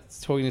was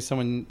talking to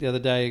someone the other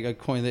day, I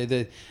coined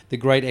the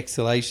great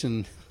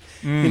exhalation.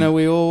 You know,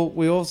 we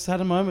all had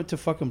a moment to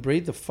fucking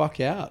breathe the fuck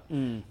out.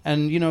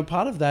 And, you know,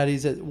 part of that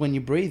is that when you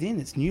breathe in,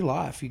 it's new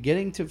life. You're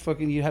getting to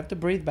you have to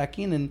breathe back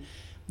in, and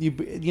you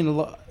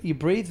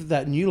breathe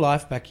that new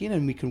life back in,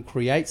 and we can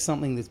create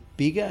something that's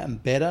bigger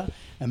and better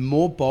and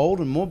more bold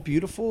and more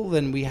beautiful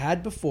than we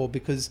had before.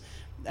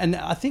 And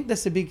I think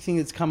that's the big thing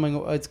that's come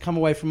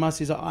away from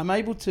us, is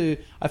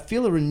I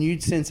feel a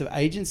renewed sense of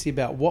agency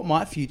about what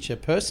my future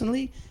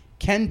personally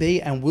can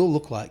be and will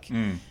look like.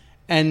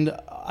 And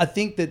I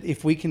think that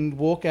if we can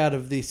walk out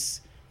of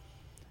this,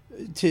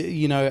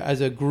 you know,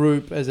 as a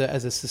group, as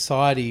a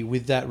society,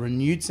 with that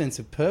renewed sense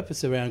of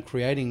purpose around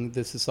creating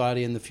the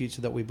society and the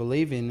future that we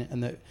believe in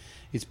and that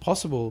is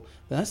possible,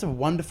 then that's a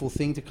wonderful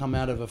thing to come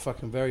out of a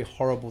fucking very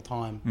horrible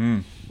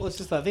time. Well, it's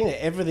just that thing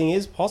that everything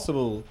is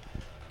possible.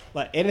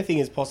 Like, anything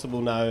is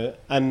possible now,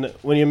 and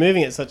when you're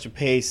moving at such a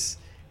pace,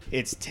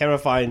 it's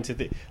terrifying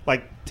to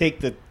take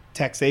the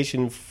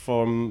taxation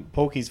from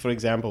pokies, for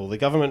example. The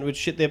government would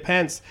shit their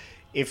pants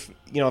if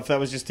that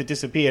was just to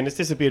disappear, and it's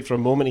disappeared for a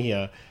moment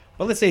here.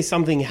 But let's say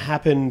something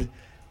happened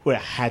where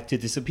it had to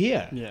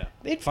disappear. Yeah,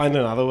 they'd find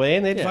another way,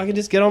 and they'd fucking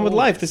just get on with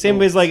life. The same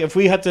way as, like, if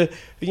we had to,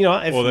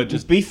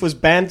 if beef was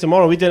banned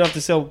tomorrow, we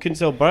couldn't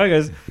sell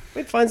burgers,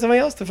 we'd find something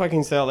else to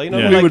fucking sell. We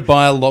would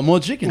buy a lot more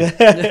chicken.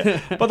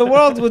 But the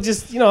world will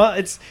just,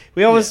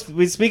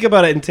 we speak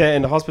about it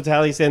in the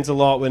hospitality sense a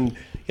lot, when,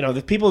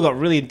 the people got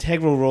really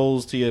integral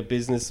roles to your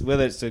business,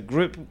 whether it's a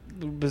group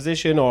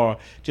position or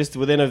just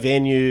within a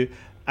venue,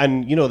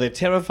 and, they're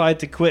terrified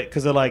to quit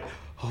because they're like,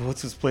 oh,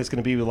 what's this place going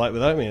to be like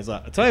without me? It's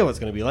like, I'll tell you what it's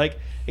going to be like.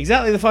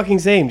 Exactly the fucking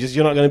same, just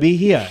you're not going to be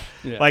here.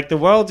 Yeah. Like, the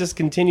world just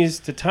continues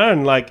to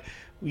turn. Like,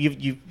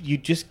 you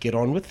just get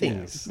on with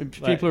things. Yeah.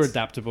 People are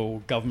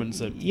adaptable.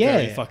 Governments are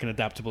very fucking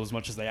adaptable, as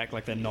much as they act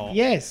like they're not.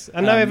 Yes,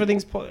 and now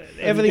everything's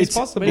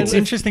possible. It's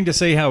interesting to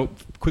see how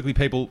quickly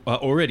people are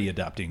already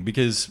adapting,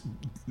 because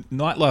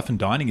nightlife and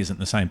dining isn't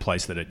the same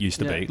place that it used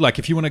to be. Like,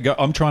 if you want to go,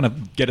 I'm trying to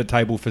get a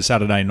table for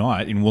Saturday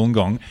night in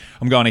Wollongong.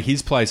 I'm going to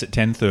his place at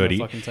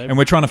 10:30, and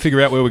we're trying to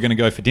figure out where we're going to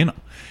go for dinner.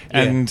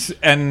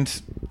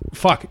 And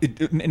fuck,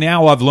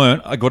 now I've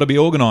learnt I got to be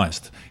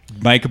organised.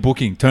 Make a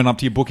booking, turn up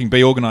to your booking,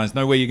 be organised,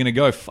 know where you're going to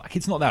go. Fuck,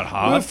 it's not that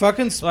hard. We were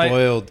fucking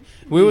spoiled.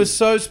 We were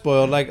so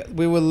spoiled. Like,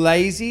 we were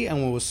lazy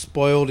and we were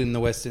spoiled in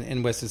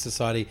Western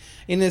society.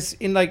 In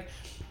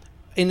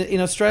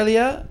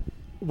Australia,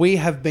 we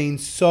have been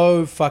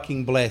so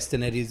fucking blessed,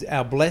 and it is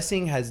our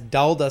blessing has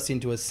dulled us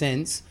into a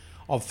sense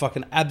of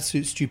fucking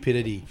absolute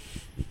stupidity.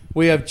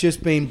 We have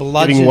just been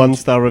bludgeoned. Giving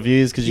 1-star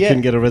reviews because you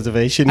couldn't get a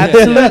reservation.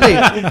 Absolutely.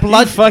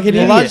 Fucking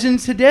idiot. Bludgeoned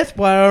to death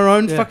by our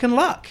own fucking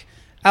luck.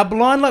 Our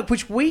blind luck,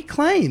 which we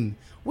claim.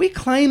 We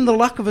claim the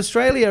luck of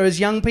Australia as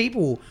young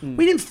people.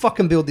 We didn't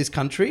fucking build this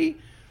country.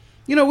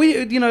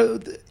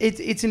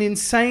 It's an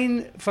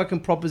insane fucking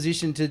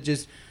proposition to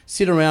just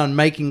sit around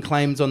making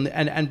claims on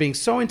and being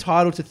so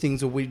entitled to things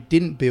that we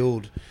didn't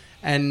build.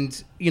 And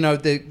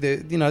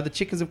the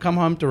chickens have come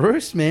home to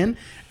roost, man.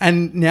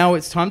 And now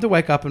it's time to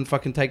wake up and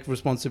fucking take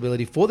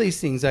responsibility for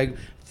these things.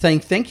 Saying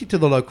thank you to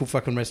the local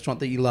fucking restaurant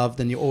that you loved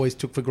and you always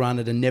took for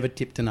granted and never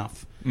tipped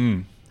enough.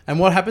 And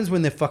what happens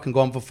when they're fucking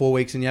gone for 4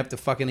 weeks and you have to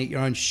fucking eat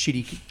your own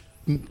shitty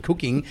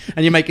cooking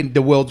and you're making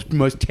the world's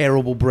most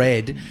terrible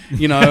bread,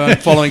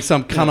 and following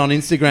some cunt on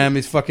Instagram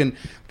who's fucking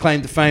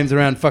claimed the fames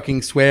around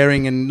fucking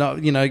swearing and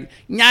not,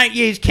 don't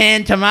use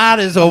canned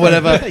tomatoes or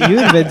whatever. You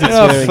invented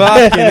Oh, swearing.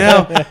 fucking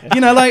hell.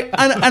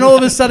 And all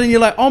of a sudden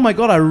you're like, oh my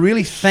God, I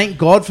really thank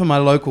God for my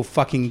local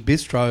fucking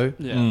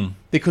bistro.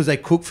 Because they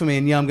cook for me,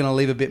 and I'm going to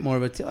leave a bit more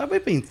of a tip.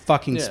 We've been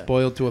fucking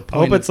spoiled to a point.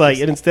 I hope it's like,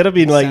 and instead of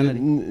being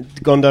insanity.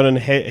 gone down in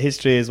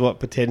history as what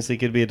potentially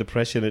could be a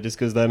depression, it just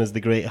goes down as the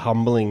great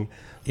humbling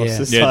of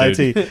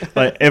society.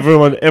 Like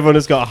everyone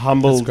has got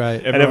humbled.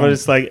 That's great. And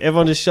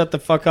everyone just shut the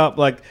fuck up.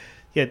 Like,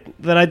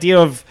 that idea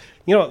of,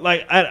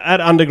 like at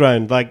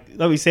Underground, like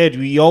we said,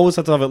 we always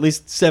had to have at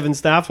least 7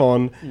 staff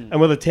on, and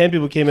whether 10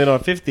 people came in or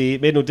 50,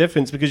 it made no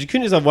difference because you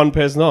couldn't just have one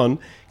person on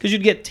because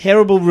you'd get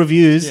terrible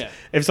reviews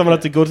if someone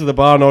had to go to the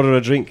bar and order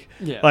a drink.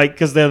 Like,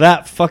 because they're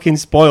that fucking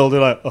spoiled.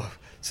 They're like, oh,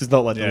 this is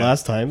not like the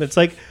last time. It's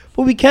like,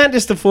 well, we can't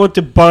just afford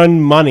to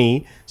burn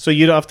money so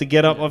you don't have to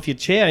get up off your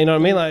chair. You know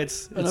what I mean? Like,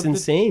 it's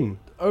insane.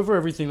 Over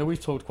everything that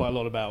we've talked quite a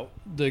lot about,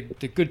 the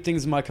good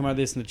things that might come out of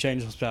this and the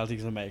change hospitality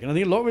is going to make. And I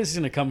think a lot of this is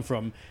going to come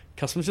from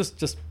customers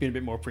just being a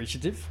bit more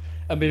appreciative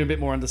and being a bit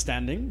more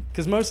understanding.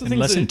 Because most of the things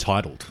less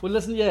entitled. Well,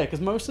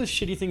 because most of the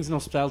shitty things in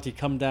hospitality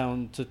come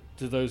down to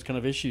those kind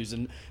of issues.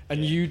 And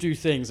you do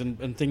things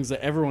and things that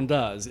everyone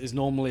does is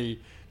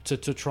normally to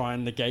try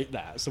and negate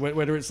that. So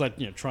whether it's like,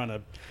 trying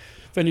to...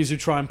 venues who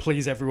try and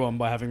please everyone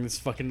by having this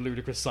fucking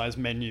ludicrous sized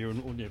menu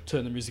and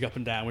turn the music up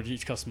and down, which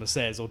each customer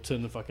says, or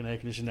turn the fucking air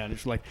conditioning down.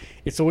 It's like,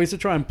 it's always to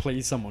try and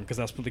please someone because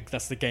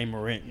that's the game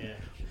we're in.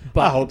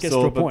 But I hope it gets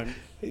so. to a But point.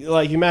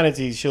 like,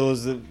 humanity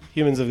shows that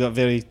humans have got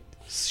very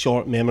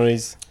short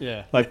memories.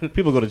 Yeah. Like,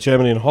 people go to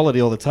Germany on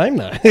holiday all the time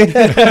now. People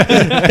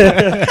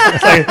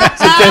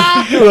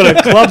go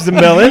to clubs in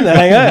Berlin to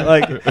hang out.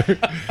 Like,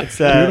 it's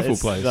Beautiful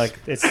it's, place. Like,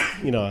 it's,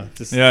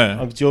 just, Yeah.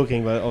 I'm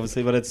joking, but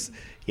obviously, but it's,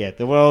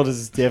 the world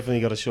has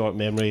definitely got a short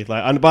memory.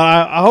 Like, but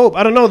I hope,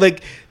 I don't know,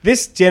 like,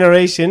 this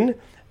generation,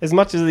 as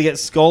much as they get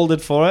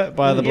scolded for it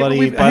by the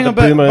boomers. But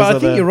I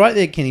think you're right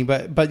there, Kenny.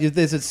 But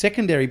there's a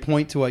secondary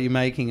point to what you're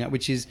making,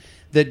 which is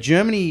that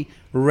Germany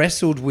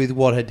wrestled with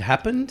what had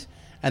happened,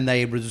 and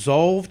they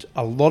resolved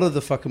a lot of the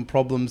fucking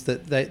problems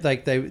that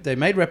they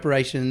made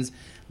reparations.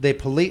 I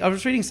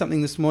was reading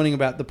something this morning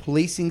about the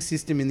policing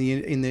system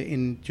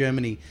in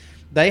Germany.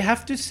 They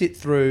have to sit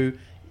through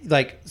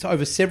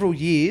over several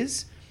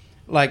years.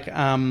 They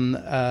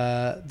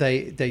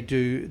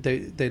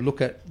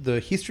look at the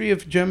history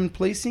of German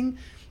policing,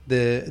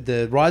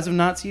 the rise of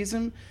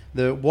Nazism,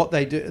 what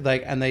they do,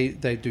 and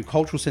they do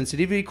cultural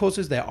sensitivity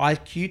courses. They're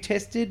IQ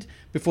tested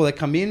before they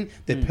come in.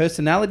 They're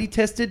personality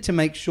tested to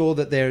make sure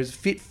that they're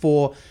fit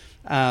for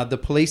the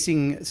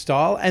policing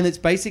style, and it's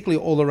basically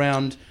all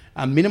around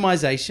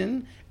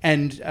minimization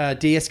and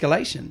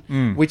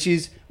de-escalation, which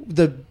is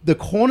the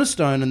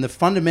cornerstone and the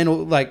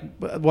fundamental,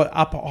 what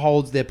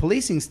upholds their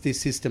policing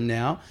system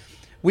now,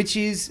 which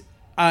is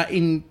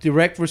in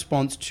direct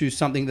response to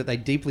something that they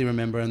deeply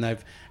remember,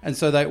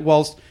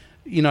 whilst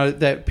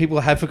that people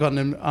have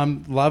forgotten,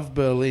 and love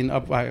Berlin.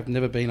 I've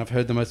never been. I've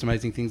heard the most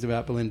amazing things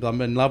about Berlin, but I'm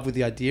in love with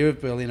the idea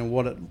of Berlin and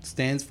what it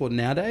stands for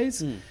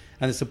nowadays, and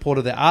the support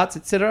of the arts,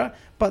 etc.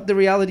 But the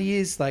reality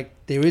is, there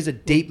is a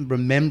deep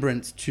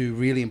remembrance to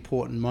really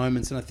important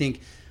moments, and I think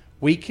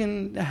we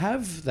can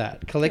have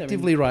that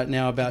collectively right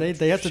now about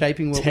they have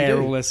shaping to what tear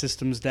we do. all their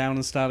systems down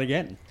and start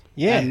again.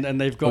 Yeah, and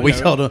they've got. Well,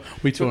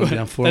 we tore them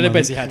down for They them.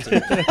 basically had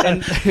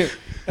to,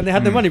 and they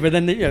had the money, but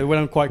then they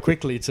went on quite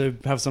quickly to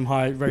have some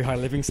very high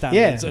living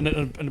standards, and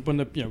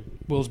one of the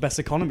world's best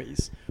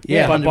economies.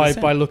 Yeah,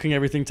 by looking at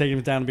everything, taking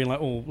it down, and being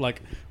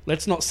like,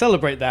 let's not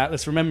celebrate that.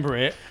 Let's remember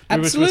it.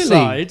 Move it to the Absolutely.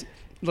 side.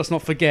 Let's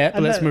not forget,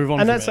 but let's move on.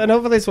 And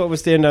hopefully that's what we're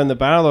staring down the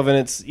barrel of. And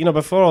it's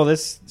before all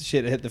this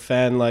shit hit the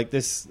fan, like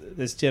this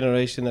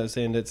generation that was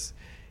saying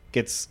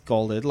gets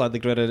scolded, like the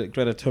Greta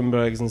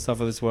Thunbergs and stuff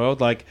of this world,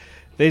 like.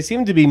 They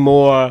seem to be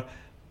more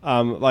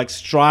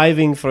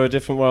striving for a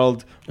different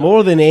world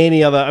more than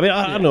any other. I mean,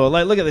 I don't know.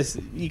 Like, look at this.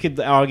 You could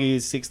argue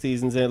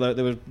 60s and say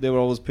they were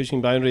always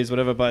pushing boundaries,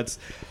 whatever. But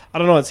I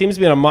don't know. It seems to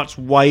be on a much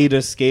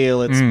wider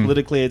scale. It's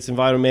politically, it's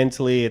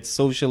environmentally, it's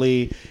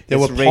socially, There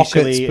were it's pockets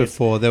racially.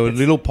 before. There were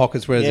little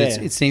pockets, whereas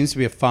Yeah. it seems to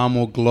be a far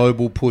more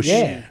global push.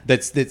 Yeah.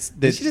 That's They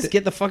should just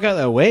get the fuck out of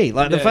their way.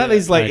 Like the Yeah, fact that yeah.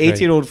 these like I agree.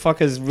 80-year-old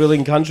fuckers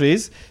ruling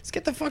countries, just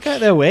get the fuck out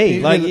of their way.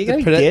 Like you're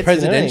gonna get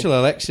presidential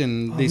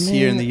election this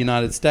year in man. the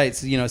United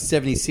States. You know,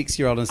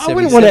 76-year-old and I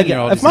wouldn't want to.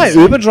 77-year-old. If my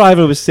Uber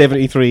driver was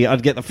 73,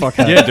 I'd get the fuck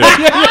out. Yeah,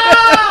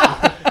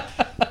 dude.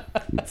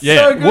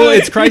 Yeah, well,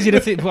 it's crazy to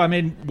think. Well, I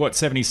mean, what,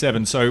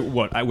 77? So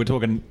what? We're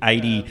talking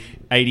 80,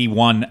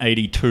 81,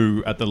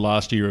 82 at the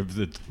last year of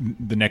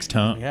the next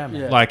term. Yeah,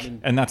 man. Yeah. Like,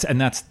 and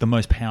that's the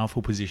most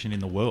powerful position in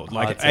the world.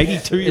 Like, it's a-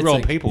 82-year-old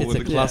it's a- people it's a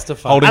with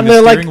clusterfuck. holding And the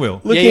they're steering like,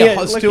 wheel. looking Yeah,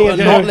 at- still looking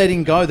at- not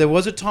letting go. There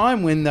was a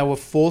time when they were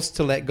forced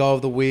to let go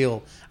of the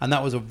wheel, and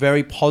that was a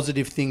very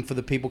positive thing for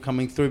the people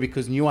coming through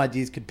because new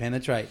ideas could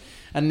penetrate.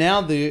 And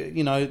now the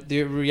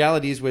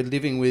reality is we're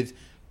living with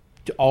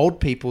old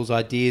people's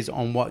ideas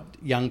on what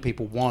young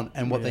people want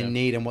and what they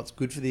need and what's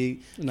good for the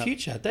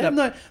future. They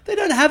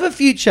don't have a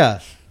future.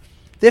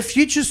 Their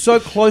future's so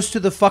close to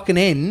the fucking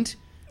end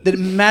that it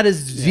matters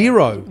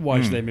zero.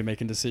 Why should they be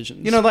making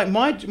decisions? You know, like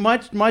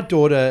my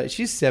daughter,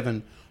 she's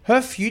 7.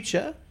 Her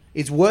future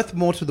is worth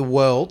more to the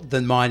world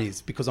than mine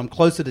is because I'm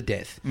closer to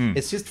death.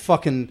 It's just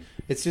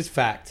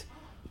fact.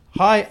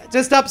 Hi,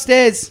 just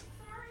upstairs.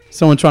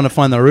 Someone trying to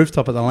find the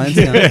rooftop at the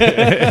Lansdowne.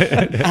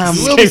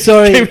 We'll be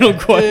sorry. Keep it all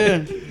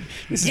quiet.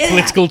 This is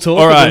political talk.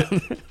 All right,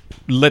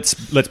 let's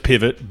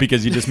pivot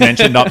because you just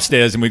mentioned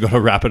upstairs and we got to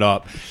wrap it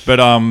up. But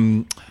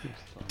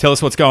tell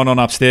us what's going on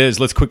upstairs.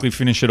 Let's quickly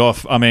finish it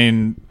off. I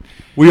mean,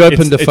 We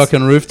opened It's- a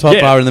fucking rooftop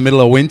yeah. bar in the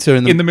middle of winter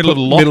In the middle of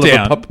middle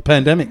lockdown. of a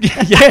pandemic.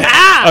 yeah,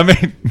 I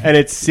mean, and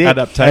it's sick.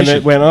 Adaptation. And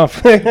it went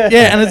off.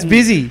 Yeah, and it's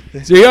busy.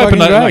 so you opened Fucking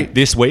that great. like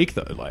this week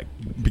though, like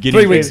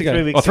beginning 3 weeks ago.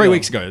 3 weeks Oh, 3 ago.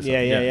 weeks ago. So,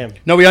 Yeah.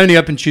 No, we only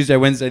opened Tuesday,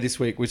 Wednesday this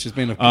week, which has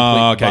been a complete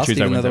okay, bust,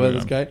 Tuesday, even though the Wednesday,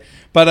 weather's great.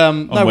 But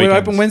no, we're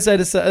weekends. open Wednesday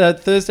to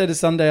Thursday to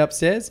Sunday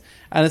upstairs,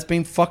 and it's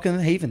been fucking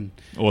heaving.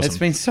 Awesome. It's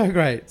been so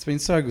great. It's been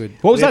so good.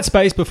 What was that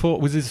space before?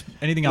 Was this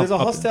anything else? There's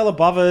a hostel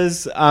above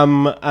us,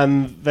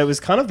 and that was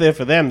kind of there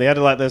for them. They had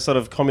like their sort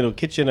of communal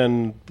kitchen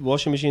and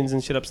washing machines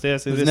and shit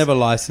upstairs. It was never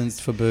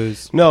licensed for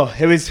booze. No,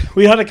 it was.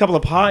 We had a couple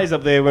of parties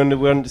up there when we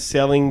weren't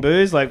selling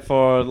booze, like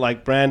for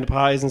like brand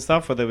parties and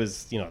stuff, where there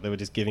was, they were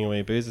just giving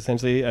away booze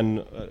essentially.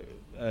 And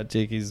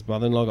Jakey's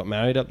mother-in-law got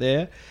married up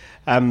there,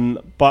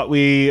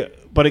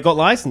 but it got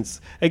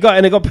licensed. It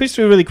got pushed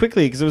through really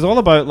quickly because it was all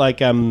about like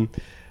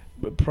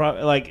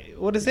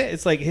what is it?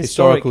 It's like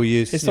Historical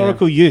use.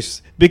 Historical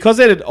use, because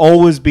it had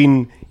always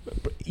been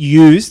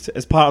used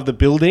as part of the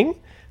building.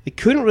 They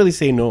couldn't really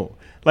say no.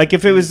 Like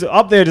if it was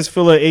up there just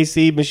full of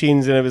AC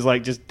machines and it was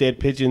like just dead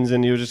pigeons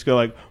and you would just go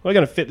like, we're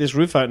going to fit this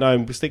roof out now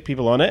and stick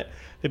people on it.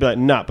 They'd be like,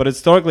 nah. But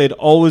historically it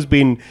was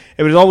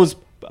always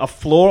a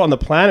floor on the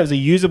plan. It was a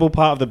usable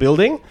part of the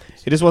building.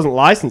 It just wasn't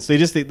licensed. So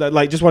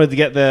they just wanted to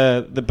get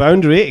the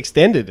boundary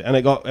extended and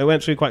it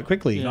went through quite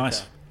quickly.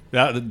 Nice.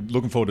 Yeah,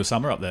 looking forward to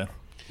summer up there.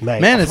 Mate,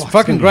 Man, it's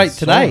fucking great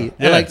today.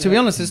 Yeah. Like to be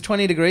honest, it's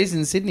 20 degrees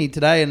in Sydney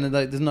today, and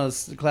like, there's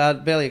not a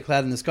cloud, barely a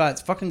cloud in the sky.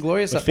 It's fucking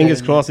glorious. Up Fingers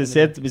there. crossed. It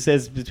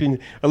says between.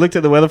 I looked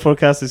at the weather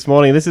forecast this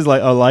morning. This is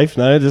like our life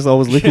now. Just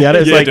always looking at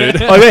it. It's Yeah, like,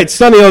 dude. oh wait,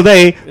 sunny all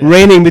day,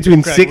 raining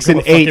between Great, 6 we've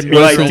and got a 8. fucking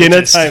We're like dinner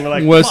meteorologist. time. We're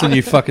like, Worse than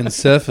you fucking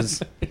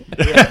surfers.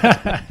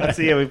 That's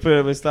it.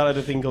 Yeah, we started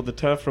a thing called the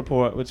Turf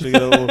Report, which we're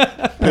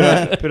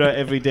gonna put out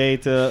every day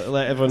to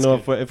let everyone know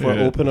if we're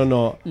Yeah. open or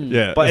not.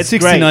 Yeah. But it's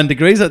 69 great.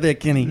 degrees up there,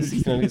 Kenny.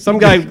 Some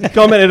guy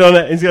commented on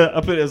it.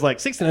 I put it as like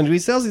 69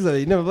 degrees Celsius.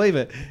 You never believe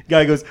it.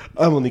 Guy goes,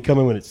 I'm only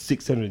coming when it's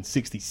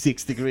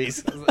 666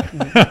 degrees.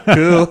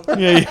 Cool.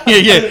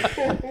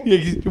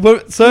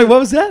 So what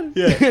was that?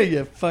 Yeah.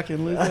 yeah,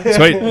 fucking loser.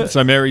 Sweet.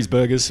 So Mary's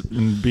Burgers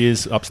and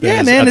beers upstairs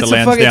Yeah, man, at it's the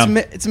a Lansdowne.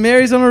 it's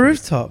Mary's on a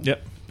rooftop. Yep.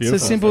 It's a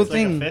Beautiful. simple It's like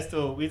a thing.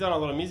 festival. We've done a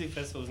lot of music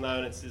festivals now,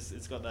 and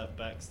it's got that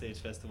backstage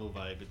festival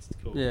vibe. It's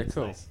cool. Yeah, It's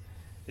cool. Nice.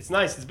 It's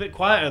nice. It's a bit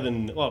quieter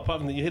than apart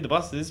from that you hear the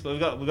buses, but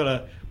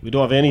we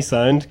don't have any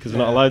sound because we're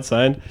not allowed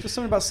sound. Just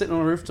something about sitting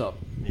on a rooftop.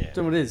 Yeah.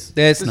 Doing what it is.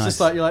 Yeah, it's It's nice.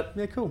 just like, you're like,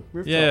 yeah, cool.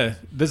 Rooftop. Yeah,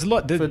 there's a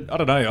lot. I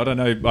don't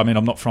know. I mean,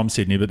 I'm not from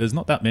Sydney, but there's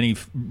not that many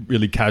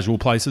really casual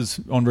places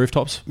on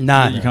rooftops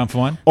Nah. that you can't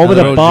find. Or with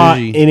they're a all bar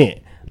judgy. in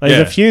it. Like Yeah.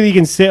 there's a few that you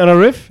can sit on a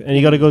roof, and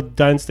you got to go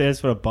downstairs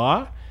for a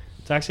bar.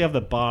 To actually have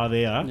the bar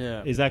there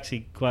is Yeah.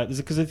 actually quite.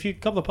 Because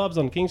couple of pubs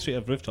on King Street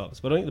have rooftops,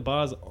 but I don't think the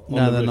bars. On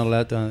No, the they're roof. not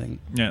allowed to. I think.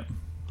 Yeah,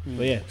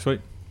 But yeah,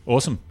 sweet,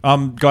 awesome.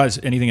 Guys,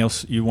 anything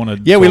else you want to?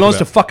 Yeah, we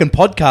launched a fucking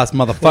podcast,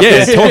 motherfucker.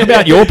 Yeah, talk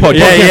about your podcast.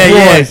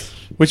 yeah.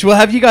 Which we'll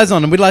have you guys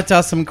on, and we'd like to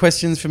ask some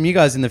questions from you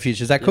guys in the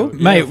future. Is that cool?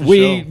 Mate, for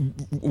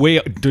we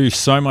do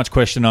so much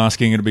question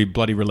asking. It'll be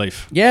bloody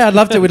relief. Yeah, I'd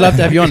love to. We'd love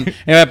to have you on.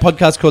 Anyway, our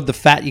podcast called The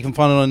Fat. You can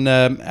find it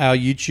on our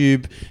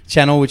YouTube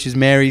channel, which is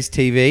Mary's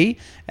TV,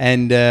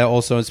 and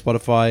also on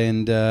Spotify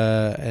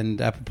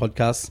and Apple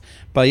Podcasts.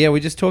 But yeah, we're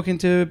just talking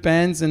to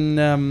bands and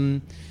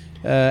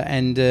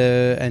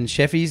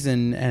chefies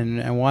and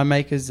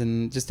winemakers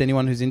and just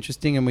anyone who's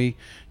interesting, and we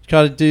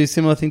try to do a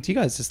similar thing to you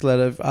guys. Just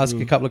ask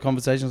a couple of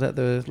conversations, let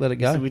it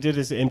go. So we did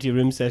this empty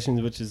room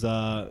sessions, which is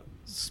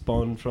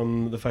spawned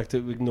from the fact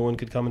that no one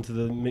could come into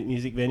the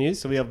music venues.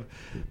 So we have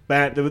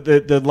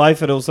the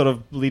life it'll sort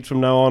of lead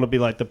from now on will be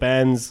like the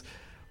bands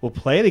will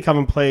play. They come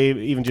and play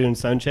even during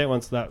soundcheck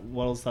once that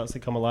world starts to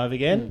come alive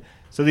again.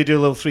 So they do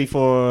a little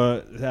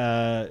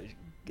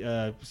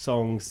 3-4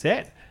 song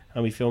set.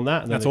 And we film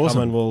that, and then That's they awesome.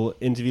 come and we'll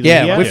interview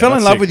them. Yeah, we fell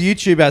in that's love sick. with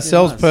YouTube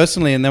ourselves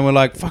personally, and then we're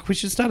like, fuck, we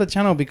should start a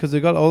channel because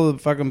we've got all the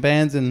fucking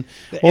bands and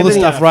all the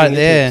Everything stuff at right our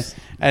there.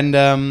 fingertips. And,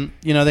 then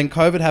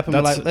COVID happened.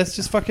 We're That's- like, let's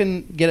just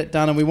fucking get it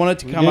done. And we wanted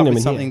to We're come doing up them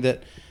with in something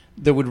that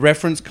would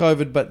reference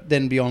COVID, but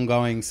then be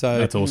ongoing. So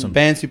That's awesome.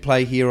 bands who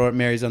play here or at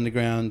Mary's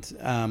Underground,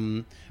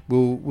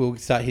 we'll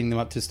start hitting them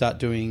up to start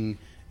doing...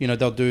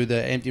 they'll do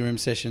the empty room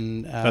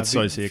session. That's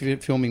so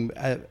sick. Filming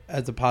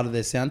as a part of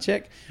their sound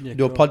check. Yeah,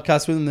 do a cool.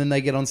 podcast with them, then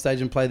they get on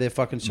stage and play their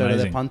fucking show to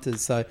Amazing. their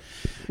punters. So,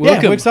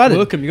 Welcome, we're excited.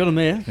 Welcome, you got them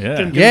there.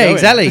 Yeah. Yeah,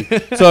 exactly.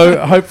 So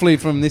hopefully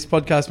from this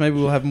podcast, maybe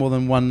we'll have more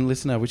than one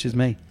listener, which is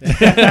me.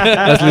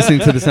 That's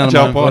listening to the sound of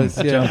Jump my on. voice.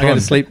 Yeah, Jump I got on.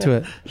 to sleep to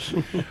it.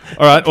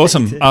 All right,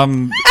 awesome.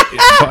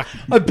 Fuck,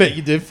 I bet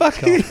you do.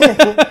 Fuck off. You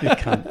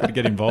can't. gotta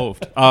get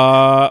involved.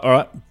 All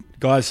right.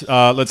 Guys,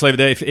 let's leave it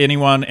there. If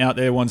anyone out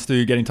there wants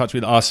to get in touch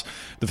with us,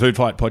 the Food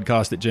Fight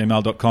Podcast at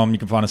gmail.com. You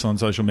can find us on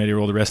social media,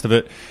 all the rest of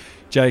it.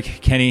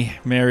 Jake, Kenny,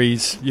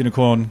 Mary's,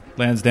 Unicorn,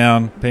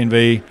 Lansdowne,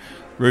 P&V,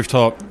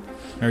 Rooftop,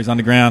 Mary's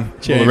Underground,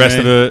 all the rest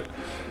of it.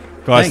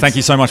 Guys, Thanks. thank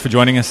you so much for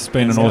joining us. It's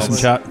been an awesome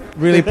chat.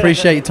 Really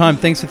appreciate your time.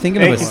 Thanks for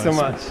thinking Thank of you us. so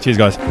much. Cheers,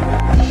 guys.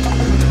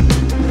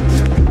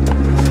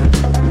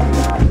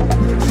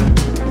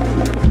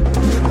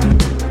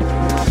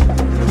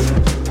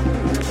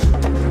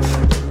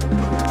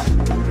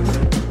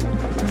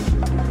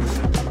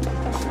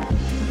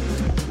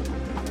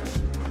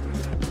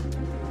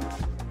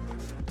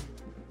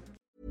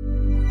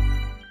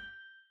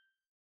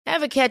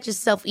 Ever catch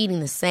yourself eating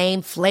the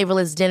same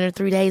flavorless dinner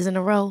 3 days in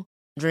a row?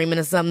 Dreaming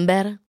of something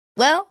better?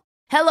 Well,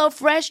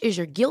 HelloFresh is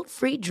your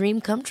guilt-free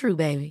dream come true,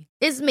 baby.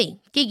 It's me,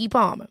 Keke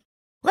Palmer.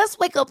 Let's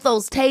wake up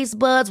those taste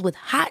buds with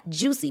hot,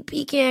 juicy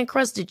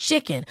pecan-crusted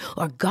chicken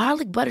or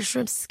garlic butter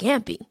shrimp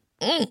scampi.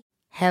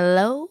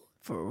 Hello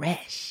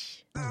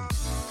Fresh.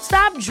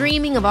 Stop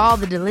dreaming of all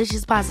the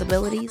delicious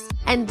possibilities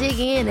and dig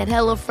in at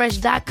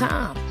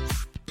HelloFresh.com.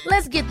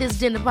 Let's get this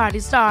dinner party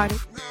started.